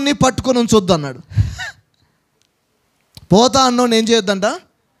అన్నోడిని పట్టుకొని ఉంచొద్దు అన్నాడు. పోతా అన్నోడిని ఏం చేయొద్దంట?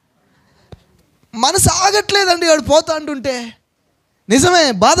 మనసు ఆగట్లేదండి వాడు పోతా అంటుంటే. నిజమే,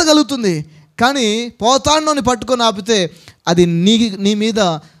 బాధ కలుగుతుంది, కానీ పోతా అన్నోడిని పట్టుకొని ఆపితే అది నీ మీద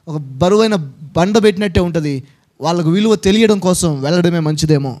ఒక బరువైన బండ పెట్టినట్టే ఉంటుంది. వాళ్ళకు విలువ తెలియడం కోసం వెళ్ళడమే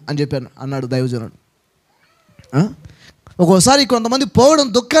మంచిదేమో అని చెప్పాను అన్నాడు దైవజనుడు. ఒక్కోసారి కొంతమంది పోవడం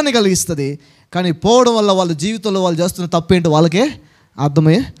దుఃఖాన్ని కలిగిస్తుంది, కానీ పోవడం వల్ల వాళ్ళ జీవితంలో వాళ్ళు చేస్తున్న తప్పేంటో వాళ్ళకే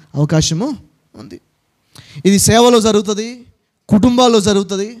అర్థమయ్యే అవకాశము ఉంది. ఇది సేవలో జరుగుతుంది, కుటుంబాల్లో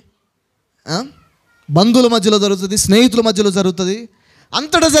జరుగుతుంది, బంధువుల మధ్యలో జరుగుతుంది, స్నేహితుల మధ్యలో జరుగుతుంది,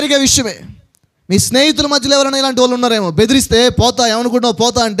 అంతటా జరిగే విషయమే. మీ స్నేహితుల మధ్యలో ఎవరైనా ఇలాంటి వాళ్ళు ఉన్నారేమో, బెదిరిస్తే పోతా, ఏమనుకుంటున్నావు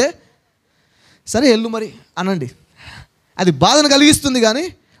పోతా అంటే, సరే వెళ్ళు మరి అనండి. అది బాధను కలిగిస్తుంది, కానీ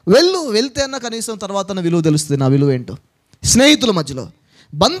వెళ్తే అన్న కనీసం తర్వాత విలువ తెలుస్తుంది, నా విలువ ఏంటో. స్నేహితుల మధ్యలో,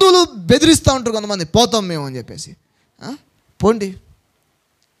 బంధువులు బెదిరిస్తూ ఉంటారు కొంతమంది, పోతాం మేము అని చెప్పేసి. పోండి.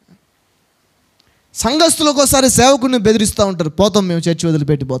 సంఘస్థులు ఒక్కోసారి సేవకుడిని బెదిరిస్తూ ఉంటారు, పోతాం మేము, చర్చి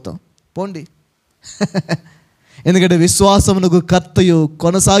వదిలిపెట్టి పోతాం, పోండి. ఎందుకంటే విశ్వాసమునకు కర్తయు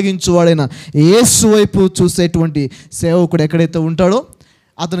కొనసాగించువాడైన యేసు వైపు చూసేటువంటి సేవకుడు ఎక్కడైతే ఉంటాడో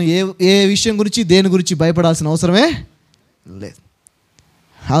అతను ఏ విషయం గురించి, దేని గురించి భయపడాల్సిన అవసరమే లేదు.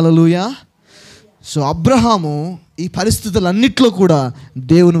 హల్లెలూయా. సో అబ్రహాము ఈ పరిస్థితులన్నిట్లో కూడా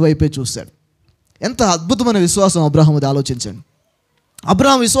దేవుని వైపే చూశాడు. ఎంత అద్భుతమైన విశ్వాసం అబ్రహాముది, ఆలోచించండి.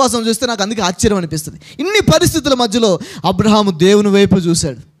 అబ్రహాం విశ్వాసం చూస్తే నాకు అందుకే ఆశ్చర్యం అనిపిస్తుంది. ఇన్ని పరిస్థితుల మధ్యలో అబ్రహాము దేవుని వైపు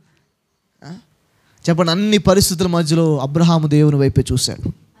చూశాడు. చెప్పండి, అన్ని పరిస్థితుల మధ్యలో అబ్రహాము దేవుని వైపే చూశాడు.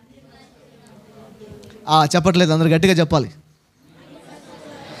 చెప్పట్లేదు, అందరు గట్టిగా చెప్పాలి.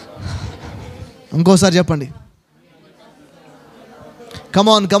 ఇంకోసారి చెప్పండి.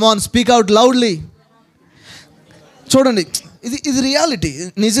 Come on speak out loudly. చూడండి, ఇది రియాలిటీ,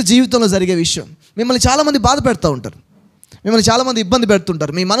 నిజ జీవితంలో జరిగే విషయం. మిమ్మల్ని చాలామంది బాధ పెడతా ఉంటారు, మిమ్మల్ని చాలామంది ఇబ్బంది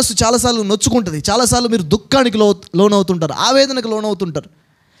పెడుతుంటారు, మీ మనసు చాలాసార్లు నొచ్చుకుంటుంది, చాలాసార్లు మీరు దుఃఖానికి లోనవుతుంటారు, ఆవేదనకు లోనవుతుంటారు.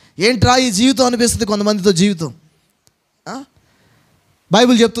 ఏంట్రా ఈ జీవితం అనిపిస్తుంది కొంతమందితో జీవితం.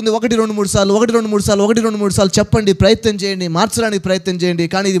 బైబిల్ చెప్తుంది 1, 2, 3 సార్లు చెప్పండి, ప్రయత్నం చేయండి, మార్చడానికి ప్రయత్నం చేయండి.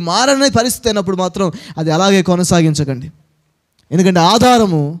 కానీ ఇది మారని పరిస్థితి అయినప్పుడు మాత్రం అది అలాగే కొనసాగించకండి. ఎందుకంటే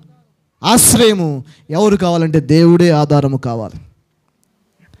ఆధారము, ఆశ్రయము ఎవరు కావాలంటే దేవుడే ఆధారము కావాలి.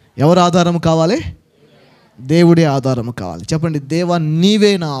 ఎవరు ఆధారము కావాలి? దేవుడే ఆధారము కావాలి. చెప్పండి, దేవా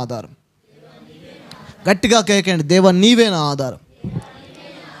నీవే నా ఆధారం. గట్టిగా కేకండి, దేవా నీవే నా ఆధారం.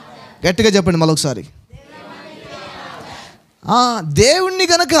 గట్టిగా చెప్పండి మరొకసారి. దేవుణ్ణి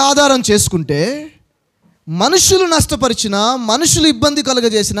కనుక ఆధారం చేసుకుంటే మనుషులు నష్టపరిచిన, మనుషులు ఇబ్బంది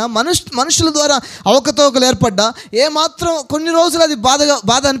కలుగజేసిన, మనుషుల ద్వారా అవకతవకలు ఏర్పడ్డా ఏమాత్రం కొన్ని రోజులు అది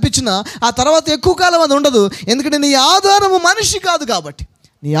బాధ అనిపించినా ఆ తర్వాత ఎక్కువ కాలం అది ఉండదు. ఎందుకంటే నీ ఆధారము మనిషి కాదు కాబట్టి,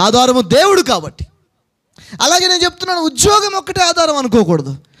 నీ ఆధారము దేవుడు కాబట్టి. అలాగే నేను చెప్తున్నాను, ఉద్యోగం ఒక్కటే ఆధారం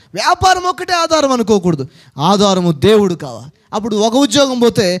అనుకోకూడదు, వ్యాపారం ఒక్కటే ఆధారం అనుకోకూడదు. ఆధారము దేవుడు కావాలి. అప్పుడు ఒక ఉద్యోగం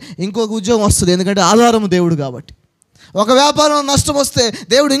పోతే ఇంకొక ఉద్యోగం వస్తుంది, ఎందుకంటే ఆధారము దేవుడు కాబట్టి. ఒక వ్యాపారంలో నష్టం వస్తే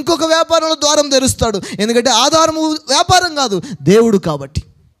దేవుడు ఇంకొక వ్యాపారంలో ద్వారం తెరుస్తాడు, ఎందుకంటే ఆధారము వ్యాపారం కాదు, దేవుడు కాబట్టి.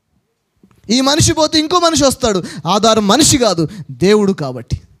 ఈ మనిషి పోతే ఇంకో మనిషి వస్తాడు, ఆధారం మనిషి కాదు, దేవుడు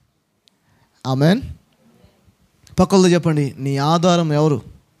కాబట్టి. ఆమేన్. పక్కలతో చెప్పండి, నీ ఆధారం ఎవరు?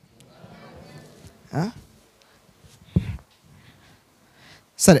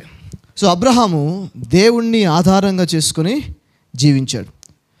 సరే, సో అబ్రహాము దేవుణ్ణి ఆధారంగా చేసుకొని జీవించాడు.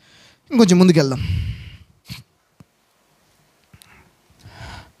 ఇంకొంచెం ముందుకెళ్దాం.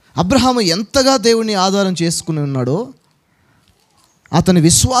 అబ్రహాము ఎంతగా దేవుణ్ణి ఆధారం చేసుకుని ఉన్నాడో, అతని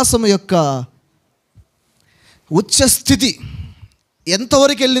విశ్వాసం యొక్క ఉచ్చ స్థితి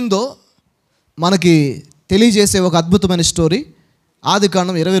ఎంతవరకు వెళ్ళిందో మనకి తెలియజేసే ఒక అద్భుతమైన స్టోరీ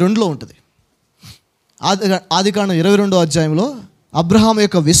ఆదికాండం 22లో ఉంటుంది. ఆదికాండం 22వ అధ్యాయంలో అబ్రహాం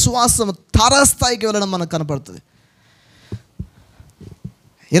యొక్క విశ్వాసం తారాస్థాయికి వెళ్ళడం మనకు కనపడుతుంది.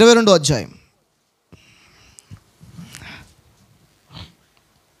 22వ అధ్యాయం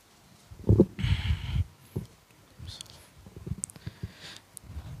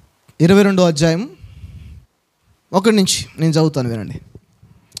 22వ అధ్యాయం 1 నుంచి నేను చదువుతాను, వినండి.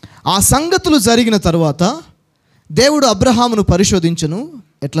 ఆ సంగతులు జరిగిన తరువాత దేవుడు అబ్రహామును పరిశోధించును.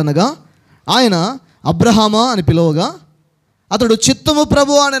 ఎట్లనగా ఆయన అబ్రహామా అని పిలువగా అతడు చిత్తము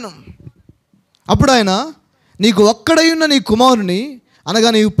ప్రభు అనెను. అప్పుడు ఆయన, నీకు ఒక్కడై ఉన్న నీ కుమారుని అనగా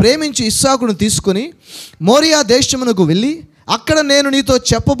నీవు ప్రేమించి ఇస్సాకును తీసుకొని మోరియా దేశమునకు వెళ్ళి అక్కడ నేను నీతో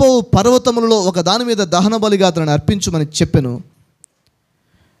చెప్పబో పర్వతములలో ఒక దాని మీద దహన బలిగా అతను అర్పించుమని చెప్పెను.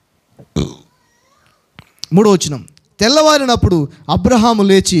 3వ వచనం, తెల్లవారినప్పుడు అబ్రహాము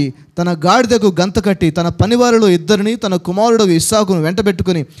లేచి తన గాడిదకు గంత కట్టి తన పనివారిలో 2 తన కుమారుడు ఇస్సాకును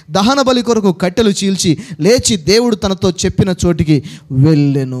వెంటబెట్టుకుని దహన బలి కొరకు కట్టెలు చీల్చి లేచి దేవుడు తనతో చెప్పిన చోటికి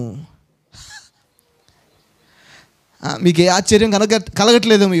వెళ్ళెను. మీకు ఏ ఆశ్చర్యం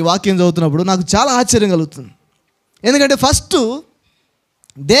కలగట్లేదేమో ఈ వాక్యం చదువుతున్నప్పుడు? నాకు చాలా ఆశ్చర్యం కలుగుతుంది. ఎందుకంటే ఫస్ట్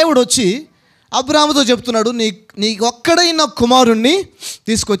దేవుడు వచ్చి అబ్రహాముతో చెప్తున్నాడు, నీ ఒక్కడైన కుమారుణ్ణి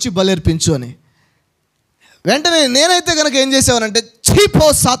తీసుకొచ్చి బలి అని. వెంటనే నేనైతే కనుక ఏం చేసేవానంటే, చీపో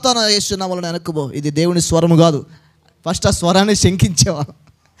సాతానా యేసు నామమున వెనక్కుపో, ఇది దేవుని స్వరము కాదు. ఫస్ట్ ఆ స్వరాన్ని శంకించేవాను.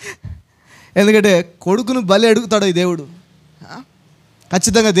 ఎందుకంటే కొడుకును బలి అడుగుతాడు ఈ దేవుడు,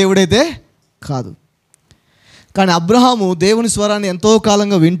 ఖచ్చితంగా దేవుడైతే కాదు. కానీ అబ్రహాము దేవుని స్వరాన్ని ఎంతో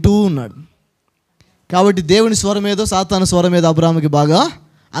కాలంగా వింటూ ఉన్నాడు కాబట్టి దేవుని స్వరం ఏదో సాతాను స్వరం ఏదో అబ్రహాముకి బాగా.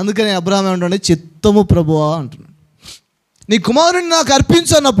 అందుకని అబ్రహాం ఏమంటే, చిత్తము ప్రభువా అంటున్నాడు. నీ కుమారుని నాకు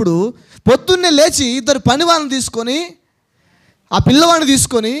అర్పించు అన్నప్పుడు పొద్దున్నే లేచి 2 పనివాళ్ళని తీసుకొని ఆ పిల్లవాడిని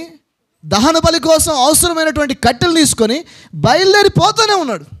తీసుకొని దహన బలి కోసం అవసరమైనటువంటి కట్టెలు తీసుకొని బయలుదేరిపోతూనే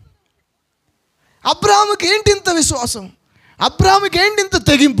ఉన్నాడు. అబ్రహాముకి ఏంటి ఇంత విశ్వాసం? అబ్రహాముకి ఏంటి ఇంత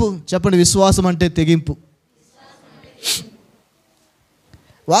తెగింపు? చెప్పండి, విశ్వాసం అంటే తెగింపు.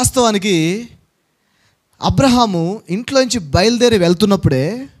 వాస్తవానికి అబ్రహాము ఇంట్లోంచి బయలుదేరి వెళ్తున్నప్పుడే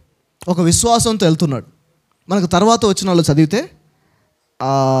ఒక విశ్వాసంతో వెళ్తున్నాడు. మనకు తర్వాత వచ్చిన వాళ్ళు చదివితే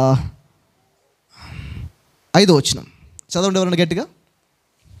 5వ వచనం చదవండి ఎవరైనా గట్టిగా.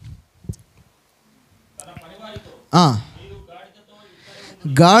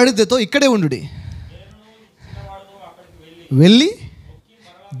 గాడిదతో ఇక్కడే ఉండు, వెళ్ళి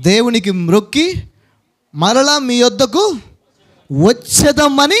దేవునికి మ్రొక్కి మరలా మీ యొద్దకు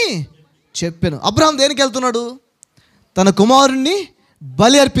వచ్చేదమ్మని చెప్పాను. అబ్రహాం దేనికి వెళ్తున్నాడు? తన కుమారుణ్ణి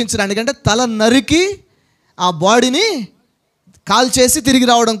బలి అర్పించడానికి, అంటే తల నరికి ఆ బాడీని కాల్ చేసి తిరిగి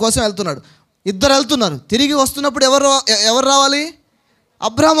రావడం కోసం వెళ్తున్నాడు. 2 వెళ్తున్నారు. తిరిగి వస్తున్నప్పుడు ఎవరు రావాలి?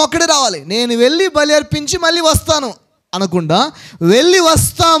 అబ్రహాం ఒక్కడే రావాలి. నేను వెళ్ళి బలి అర్పించి మళ్ళీ వస్తాను అనకుండా వెళ్ళి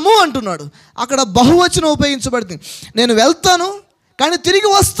వస్తాము అంటున్నాడు. అక్కడ బహువచనం ఉపయోగించబడుతుంది. నేను వెళ్తాను కానీ తిరిగి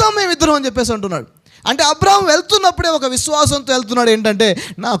వస్తాం మేమిద్దరం అని చెప్పేసి అంటున్నాడు. అంటే అబ్రహాం వెళ్తున్నప్పుడే ఒక విశ్వాసంతో వెళ్తున్నాడు. ఏంటంటే,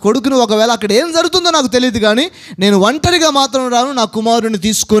 నా కొడుకును ఒకవేళ అక్కడ ఏం జరుగుతుందో నాకు తెలియదు కానీ నేను ఒంటరిగా మాత్రం రాను, నా కుమారుడిని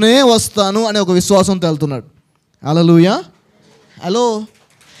తీసుకునే వస్తాను అనే ఒక విశ్వాసంతో వెళ్తున్నాడు. హల్లెలూయా. హలో,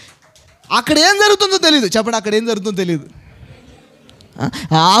 అక్కడ ఏం జరుగుతుందో తెలియదు. చెప్పండి, అక్కడ ఏం జరుగుతుందో తెలియదు.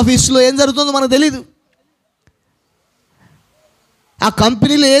 ఆఫీస్లో ఏం జరుగుతుందో మనకు తెలీదు, ఆ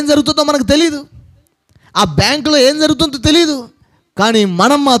కంపెనీలో ఏం జరుగుతుందో మనకు తెలీదు, ఆ బ్యాంకులో ఏం జరుగుతుందో తెలీదు. కానీ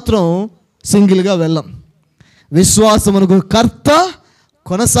మనం మాత్రం సింగిల్గా వెళ్ళం. విశ్వాసమునకు కర్త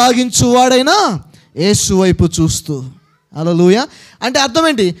కొనసాగించువాడైనా యేసు వైపు చూస్తూ. హల్లెలూయా. అంటే అర్థం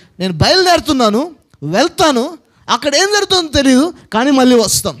ఏంటి? నేను బయలుదేరుతున్నాను, వెళ్తాను, అక్కడ ఏం జరుగుతుందో తెలియదు కానీ మళ్ళీ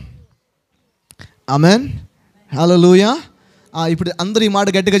వస్తాం. ఆమేన్. హల్లెలూయా. ఇప్పుడు అందరూ ఈ మాట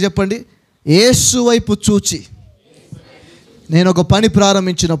గట్టిగా చెప్పండి. యేసు వైపు చూచి నేను ఒక పని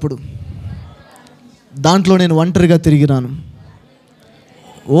ప్రారంభించినప్పుడు దాంట్లో నేను ఒంటరిగా తిరిగి రాను,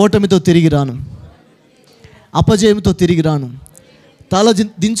 ఓటమితో తిరిగి రాను, అపజయంతో తిరిగి రాను, తల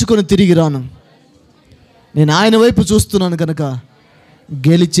దించుకొని తిరిగి రాను. నేను ఆయన వైపు చూస్తున్నాను కనుక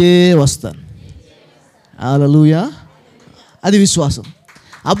గెలిచే వస్తాను. హల్లెలూయా. అది విశ్వాసం.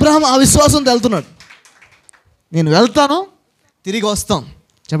 అబ్రహాం ఆ విశ్వాసంతో వెళ్తున్నాడు. నేను వెళ్తాను, తిరిగి వస్తాం.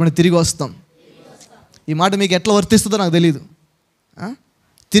 చెప్పండి, తిరిగి వస్తాం. ఈ మాట మీకు ఎట్లా వర్తిస్తుందో నాకు తెలియదు.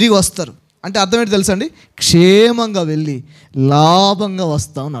 తిరిగి వస్తారు అంటే అర్థం ఏంటి తెలుసా అండి? క్షేమంగా వెళ్ళి లాభంగా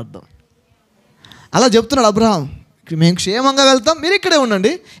వస్తామని అర్థం. అలా చెప్తున్నాడు అబ్రహాం, మేము క్షేమంగా వెళ్తాం, మీరు ఇక్కడే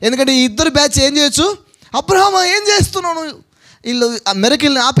ఉండండి. ఎందుకంటే ఈ ఇద్దరు బ్యాచ్ ఏం చేయొచ్చు? అబ్రహాం ఏం చేస్తున్నాను, వీళ్ళు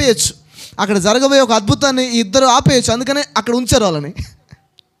మెరకిల్ని ఆపేయచ్చు, అక్కడ జరగబోయే ఒక అద్భుతాన్ని ఈ ఇద్దరు ఆపేయచ్చు. అందుకనే అక్కడ ఉంచారు వాళ్ళని.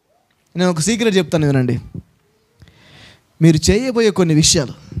 నేను ఒక సీక్రెట్ చెప్తాను వినండి. మీరు చేయబోయే కొన్ని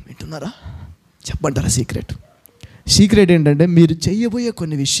విషయాలు వింటున్నారా? చెప్పంటారా సీక్రెట్? సీక్రెట్ ఏంటంటే మీరు చేయబోయే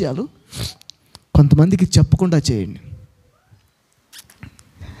కొన్ని విషయాలు కొంతమందికి చెప్పకుండా చేయండి.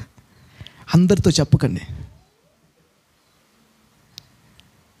 అందరితో చెప్పకండి.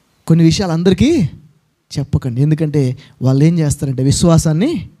 కొన్ని విషయాలు అందరికీ చెప్పకండి. ఎందుకంటే వాళ్ళు ఏం చేస్తారంటే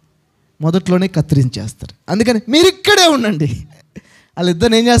విశ్వాసాన్ని మొదట్లోనే కత్తిరించేస్తారు. అందుకని మీరు ఇక్కడే ఉండండి.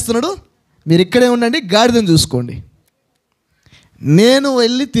 వాళ్ళిద్దరు ఏం చేస్తున్నాడు? మీరు ఇక్కడే ఉండండి, గాడిదని చూసుకోండి, నేను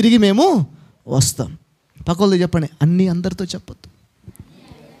వెళ్ళి తిరిగి మేము వస్తాం. పక్కలతో చెప్పండి, అన్నీ అందరితో చెప్పొద్దు.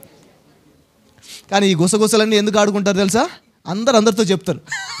 కానీ ఈ గుసగుసలన్నీ ఎందుకు ఆడుకుంటారు తెలుసా? అందరితో చెప్తారు.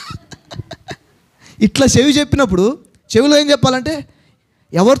 ఇట్లా చెవి చెప్పినప్పుడు చెవిలో ఏం చెప్పాలంటే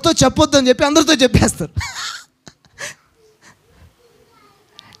ఎవరితో చెప్పొద్దు అని చెప్పి అందరితో చెప్పేస్తారు.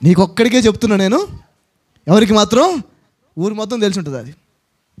 నీకొక్కడికే చెప్తున్నా నేను, ఎవరికి మాత్రం? ఊరు మొత్తం తెలిసి ఉంటుంది అది.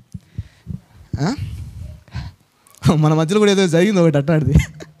 మన మధ్యలో కూడా ఏదో జరిగింది ఒకటి అట్టాడిది.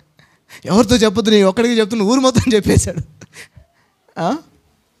 ఎవరితో చెప్పొద్దు, నీ ఒక్కడికి చెప్తున్నా, ఊరు మొత్తం చెప్పేశాడు.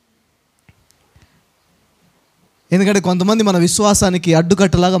 ఎందుకంటే కొంతమంది మన విశ్వాసానికి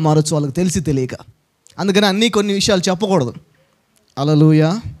అడ్డుకట్టలాగా మారచ్చు, వాళ్ళకి తెలిసి తెలియక. అందుకని అన్నీ కొన్ని విషయాలు చెప్పకూడదు. హల్లెలూయా.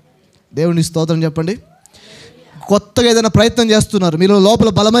 దేవుని స్తోత్రం చెప్పండి. కొత్తగా ఏదైనా ప్రయత్నం చేస్తున్నారు, మీలో లోపల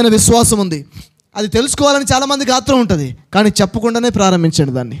బలమైన విశ్వాసం ఉంది, అది తెలుసుకోవాలని చాలామందికి ఆత్రం ఉంటుంది, కానీ చెప్పకుండానే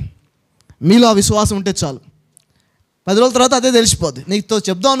ప్రారంభించండి దాన్ని. మీలో ఆ విశ్వాసం ఉంటే చాలు, 10 రోజుల తర్వాత అదే తెలిసిపోద్ది. నీతో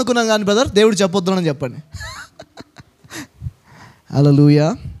చెప్దాం అనుకున్నాం కానీ బ్రదర్, దేవుడు చెప్పొద్దు అని చెప్పండి. హల్లెలూయా.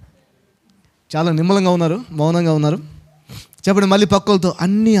 చాలా నిమ్మలంగా ఉన్నారు, మౌనంగా ఉన్నారు. చెప్పండి మళ్ళీ పక్కలతో,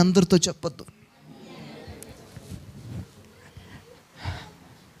 అన్నీ అందరితో చెప్పొద్దు.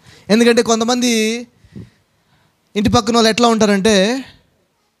 ఎందుకంటే కొంతమంది ఇంటి పక్కన వాళ్ళు ఎట్లా ఉంటారంటే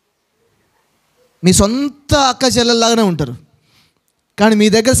మీ సొంత అక్క చెల్లెల్లాగానే ఉంటారు, కానీ మీ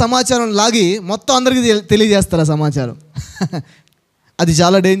దగ్గర సమాచారం లాగి మొత్తం అందరికీ తెలియజేస్తారు ఆ సమాచారం. అది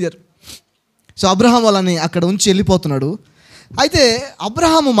చాలా డేంజర్. సో అబ్రహాం వాళ్ళని అక్కడ ఉంచి వెళ్ళిపోతున్నాడు. అయితే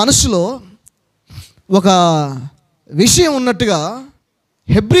అబ్రహాము మనసులో ఒక విషయం ఉన్నట్టుగా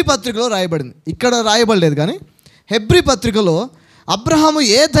హెబ్రీ పత్రికలో రాయబడింది. ఇక్కడ రాయబడలేదు, కానీ హెబ్రీ పత్రికలో అబ్రహాము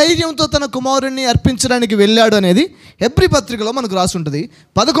ఏ ధైర్యంతో తన కుమారుణ్ణి అర్పించడానికి వెళ్ళాడు అనేది హెబ్రీ పత్రికలో మనకు రాసి ఉంటుంది.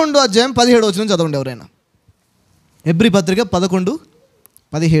 11వ అధ్యాయం 17వ వచనం చదవండి ఎవరైనా. హెబ్రీ పత్రిక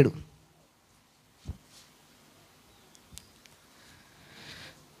 11:17.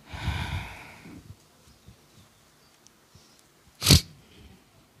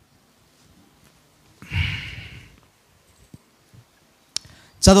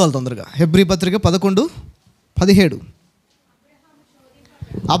 చదవాలి తొందరగా. హెబ్రీ పత్రిక 11:17.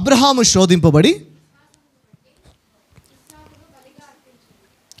 అబ్రహాము శోధింపబడి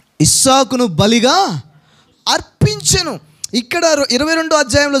ఇస్సాకును బలిగా అర్పించెను. ఇక్కడ 22వ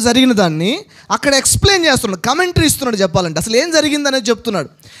అధ్యాయంలో జరిగిన దాన్ని అక్కడ ఎక్స్ప్లెయిన్ చేస్తున్నాడు, కమెంటరీ ఇస్తున్నాడు. చెప్పాలంటే అసలు ఏం జరిగిందనేది చెప్తున్నాడు.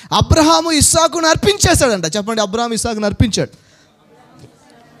 అబ్రహాము ఇస్సాకును అర్పించేశాడంట. చెప్పండి, అబ్రహాము ఇస్సాకును అర్పించాడు.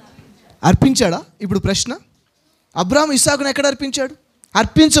 అర్పించాడా? ఇప్పుడు ప్రశ్న, అబ్రహాము ఇస్సాకును ఎక్కడ అర్పించాడు?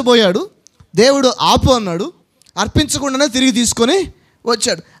 అర్పించబోయాడు, దేవుడు ఆపు అన్నాడు, అర్పించకుండానే తిరిగి తీసుకొని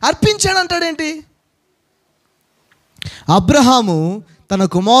వచ్చాడు. అర్పించాడు అంటాడేంటి? అబ్రహాము తన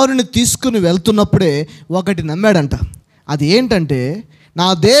కుమారుని తీసుకుని వెళ్తున్నప్పుడే ఒకటి నమ్మాడంట. అది ఏంటంటే నా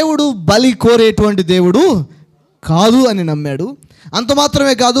దేవుడు బలి కోరేటువంటి దేవుడు కాదు అని నమ్మాడు. అంత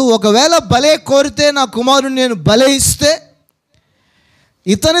మాత్రమే కాదు, ఒకవేళ బలే కోరితే నా కుమారుని నేను బలే ఇస్తే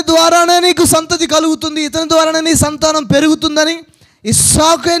ఇతని ద్వారానే నీకు సంతతి కలుగుతుంది, ఇతని ద్వారానే నీ సంతానం పెరుగుతుందని,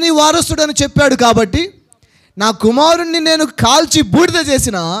 ఇస్సాకే నీ వారసుడని చెప్పాడు. కాబట్టి నా కుమారుణ్ణి నేను కాల్చి బూడిద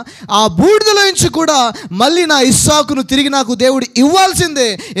చేసిన ఆ బూడిదలో నుంచి కూడా మళ్ళీ నా ఇస్సాకును తిరిగి నాకు దేవుడు ఇవ్వాల్సిందే,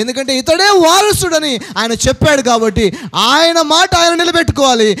 ఎందుకంటే ఇతడే వారసుడని ఆయన చెప్పాడు. కాబట్టి ఆయన మాట ఆయన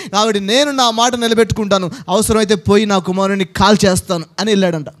నిలబెట్టుకోవాలి. కాబట్టి నేను నా మాట నిలబెట్టుకుంటాను, అవసరమైతే పోయి నా కుమారుణ్ణి కాల్చేస్తాను అని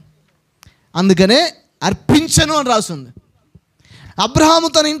వెళ్ళాడంట. అందుకనే అర్పించను అని రాస్తుంది. అబ్రహాము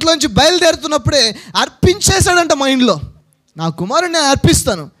తన ఇంట్లోంచి బయలుదేరుతున్నప్పుడే అర్పించేశాడంట మైండ్లో, నా కుమారుడిని నేను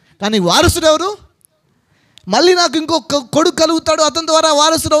అర్పిస్తాను, కానీ వారసుడు ఎవరు? మళ్ళీ నాకు ఇంకొక కొడుకు కలుగుతాడు, అతని ద్వారా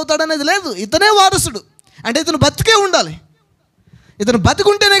వారసుడు అవుతాడు అనేది లేదు. ఇతనే వారసుడు. అంటే ఇతను బతికే ఉండాలి. ఇతను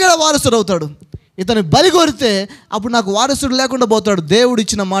బతికుంటేనే కదా వారసుడు అవుతాడు. ఇతను బలి కోరితే అప్పుడు నాకు వారసుడు లేకుండా పోతాడు, దేవుడు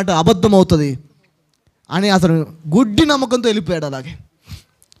ఇచ్చిన మాట అబద్ధం అవుతుంది అని అతను గుడ్డి నమ్మకంతో వెళ్ళిపోయాడు. అలాగే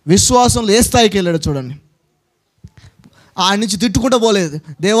విశ్వాసంలో ఏ స్థాయికి వెళ్ళాడు చూడండి. ఆ నుంచి తిట్టుకుంటూ పోలేదు,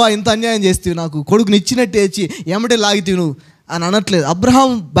 దేవా ఇంత అన్యాయం చేస్తేవి, నాకు కొడుకుని ఇచ్చినట్టే ఇచ్చి ఎమ్మటే లాగితీవి నువ్వు అని అనట్లేదు. అబ్రహాం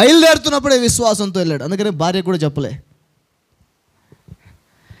బయలుదేరుతున్నప్పుడే విశ్వాసంతో వెళ్ళాడు. అందుకనే భార్య కూడా చెప్పలే.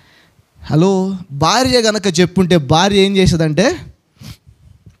 హలో, భార్య కనుక చెప్పుంటే భార్య ఏం చేసేదంటే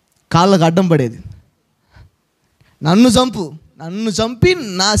కాళ్ళకు అడ్డం పడేది. నన్ను చంపి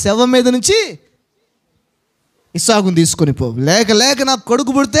నా శవం మీద నుంచి ఇస్సాకుని తీసుకొని పో, లేక నాకు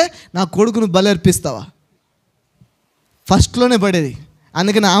కొడుకు పుడితే నా కొడుకును బలి అర్పిస్తావా, ఫస్ట్లోనే పడేది.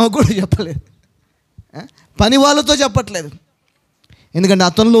 అందుకని ఆమె కూడా చెప్పలేదు, పని వాళ్ళతో చెప్పట్లేదు. ఎందుకంటే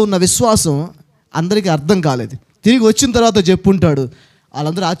అతనిలో ఉన్న విశ్వాసం అందరికీ అర్థం కాలేదు. తిరిగి వచ్చిన తర్వాత చెప్పుంటాడు,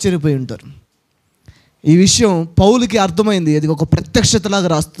 వాళ్ళందరూ ఆశ్చర్యపోయి ఉంటారు. ఈ విషయం పౌలుకి అర్థమైంది. అది ఒక ప్రత్యక్షతలాగా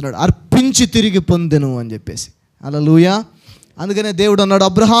రాస్తున్నాడు, అర్పించి తిరిగి పొందెను అని చెప్పేసి. హల్లెలూయా. అందుకనే దేవుడు అన్నాడు,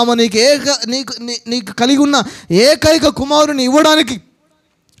 అబ్రహాము నీకు కలిగి ఉన్న ఏకైక కుమారుని ఇవ్వడానికి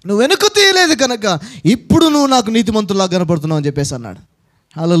నువ్వు వెనుక తీయలేదు కనుక ఇప్పుడు నువ్వు నాకు నీతిమంతుల్లా కనపడుతున్నావు అని చెప్పేసి అన్నాడు.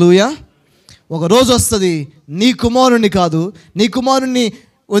 హల్లెలూయా. ఒక రోజు వస్తుంది, నీ కుమారుణ్ణి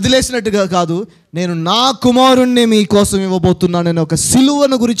వదిలేసినట్టుగా కాదు, నేను నా కుమారుణ్ణి మీకోసం ఇవ్వబోతున్నానని ఒక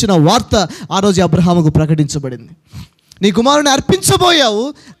సిలువను గురించిన వార్త ఆ రోజు అబ్రహాముకు ప్రకటించబడింది. నీ కుమారుని అర్పించబోయావు,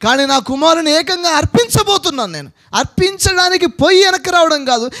 కానీ నా కుమారుని ఏకంగా అర్పించబోతున్నాను. నేను అర్పించడానికి పొయ్యి వెనక్కి రావడం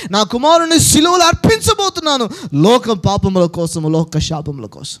కాదు, నా కుమారుని సిలువలో అర్పించబోతున్నాను, లోక పాపముల కోసం, లోక శాపముల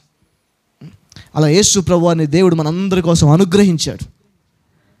కోసం. అలా యేసు ప్రభువాన్ని దేవుడు మనందరి కోసం అనుగ్రహించాడు.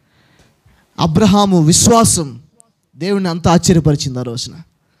 అబ్రహాము విశ్వాసం దేవుడిని అంత ఆశ్చర్యపరిచింది ఆ రోజున.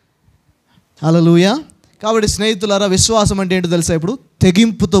 హల్లెలూయా. కాబట్టి స్నేహితులారా, విశ్వాసం అంటే ఏంటో తెలుసా? ఇప్పుడు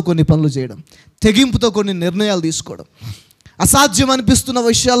తెగింపుతో కొన్ని పనులు చేయడం, తెగింపుతో కొన్ని నిర్ణయాలు తీసుకోవడం, అసాధ్యం అనిపిస్తున్న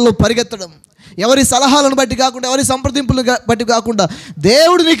విషయాల్లో పరిగెత్తడం, ఎవరి సలహాలను బట్టి కాకుండా, ఎవరి సంప్రదింపులను బట్టి కాకుండా,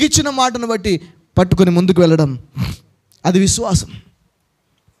 దేవుడు నీకు ఇచ్చిన మాటను బట్టి పట్టుకొని ముందుకు వెళ్ళడం, అది విశ్వాసం.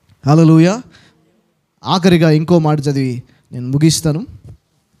 హల్లెలూయా. ఆఖరిగా ఇంకో మాట చదివి నేను ముగిస్తాను.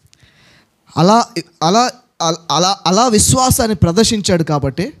 అలా అలా అలా అలా విశ్వాసాన్ని ప్రదర్శించాడు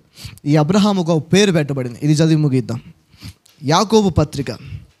కాబట్టి ఈ అబ్రహాముకు ఒక పేరు పెట్టబడింది. ఇది చదివి ముగిద్దాం. యాకోబు పత్రిక.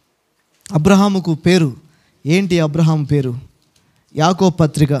 అబ్రహాముకు పేరు ఏంటి? అబ్రహాము పేరు యాకోబు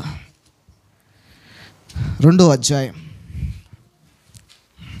పత్రిక 2వ అధ్యాయం.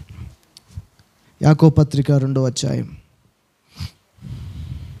 యాకోబు పత్రిక 2వ అధ్యాయం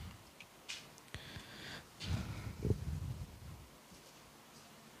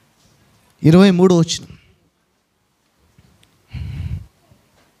 23వ వచనం.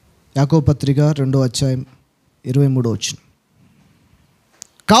 యాకోబు పత్రిక 2వ అధ్యాయం 23వ వచనం.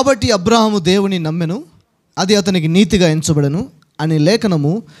 కాబట్టి అబ్రహాము దేవుని నమ్మెను, అది అతనికి నీతిగా ఎంచబడెను అని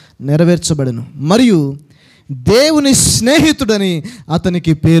లేఖనము నెరవేర్చబడెను, మరియు దేవుని స్నేహితుడని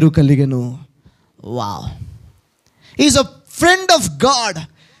అతనికి పేరు కలిగెను. Wow, is a friend of God.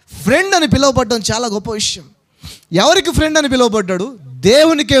 Friend అని పిలువబడడం చాలా గొప్ప విషయం. ఎవరికి ఫ్రెండ్ అని పిలువబడ్డాడు?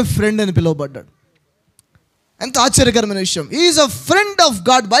 దేవునికే ఫ్రెండ్ అని పిలువబడ్డాడు. ఎంత ఆశ్చర్యకరమైన విషయం. Is a friend of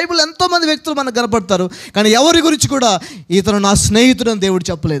God. Bible ఎంతోమంది వ్యక్తులు మనకు కనపడతారు, కానీ ఎవరి గురించి కూడా ఇతను నా స్నేహితుడు అని దేవుడు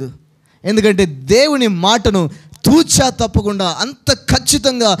చెప్పలేదు. ఎందుకంటే దేవుని మాటను తూచా తప్పకుండా అంత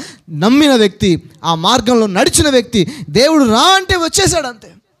ఖచ్చితంగా నమ్మిన వ్యక్తి, ఆ మార్గంలో నడిచిన వ్యక్తి, దేవుడు రా అంటే వచ్చేసాడు అంతే,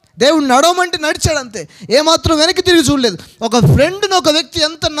 దేవుడు నడవమంటే నడిచాడు అంతే, ఏమాత్రం వెనక్కి తిరిగి చూడలేదు. ఒక ఫ్రెండ్ను ఒక వ్యక్తి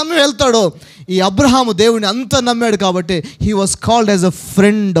ఎంత నమ్మి వెళ్తాడో, ఈ అబ్రహాము దేవుడిని అంత నమ్మాడు కాబట్టి he was called as a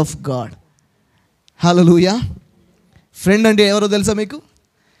friend of God. Hallelujah. Friend అంటే ఎవరో తెలుసా మీకు?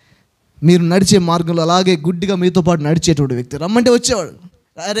 మీరు నడిచే మార్గంలో అలాగే గుడ్డిగా మీతో పాటు నడిచేటువంటి వ్యక్తి. రమ్మంటే వచ్చేవాడు,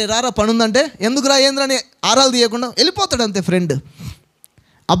 అరే రారా పని ఉందంటే ఎందుకు రా ఏంద్రా అని ఆరాలు తీయకుండా వెళ్ళిపోతాడు అంతే ఫ్రెండ్.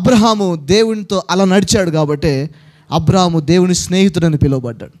 అబ్రహాము దేవునితో అలా నడిచాడు కాబట్టి అబ్రహాము దేవుని స్నేహితుడని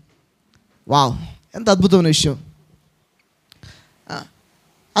పిలువబడ్డాడు. వావ్, ఎంత అద్భుతమైన విషయం.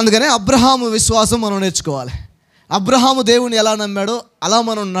 అందుకనే అబ్రహాము విశ్వాసం మనం నేర్చుకోవాలి. అబ్రహాము దేవుని ఎలా నమ్మాడో అలా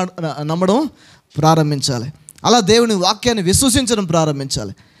మనం నమ్మడం ప్రారంభించాలి. అలా దేవుని వాక్యాన్ని విశ్వసించడం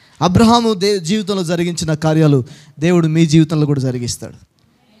ప్రారంభించాలి. అబ్రహాము జీవితంలో జరిగించిన కార్యాలు దేవుడు మీ జీవితంలో కూడా జరిగిస్తాడు.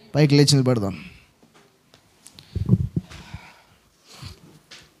 పైకి లేచి నిలబడదాం.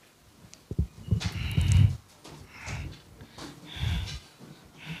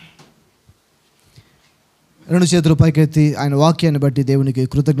 రెండు చేతులు పైకెత్తి ఆయన వాక్యాన్ని బట్టి దేవునికి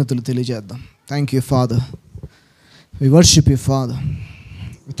కృతజ్ఞతలు తెలియజేద్దాం. Thank you father, We worship you, Father.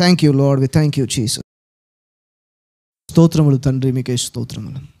 We thank you, Lord. We thank you, Jesus. స్తోత్రములు తండ్రి, మీకే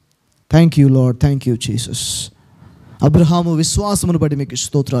స్తోత్రములు. Thank you lord, thank you Jesus. Abraham విశ్వాసమును బట్టి మీకు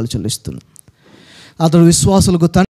స్తోత్రాలు చెల్లిస్తున్నాను. అతడు విశ్వాసులకు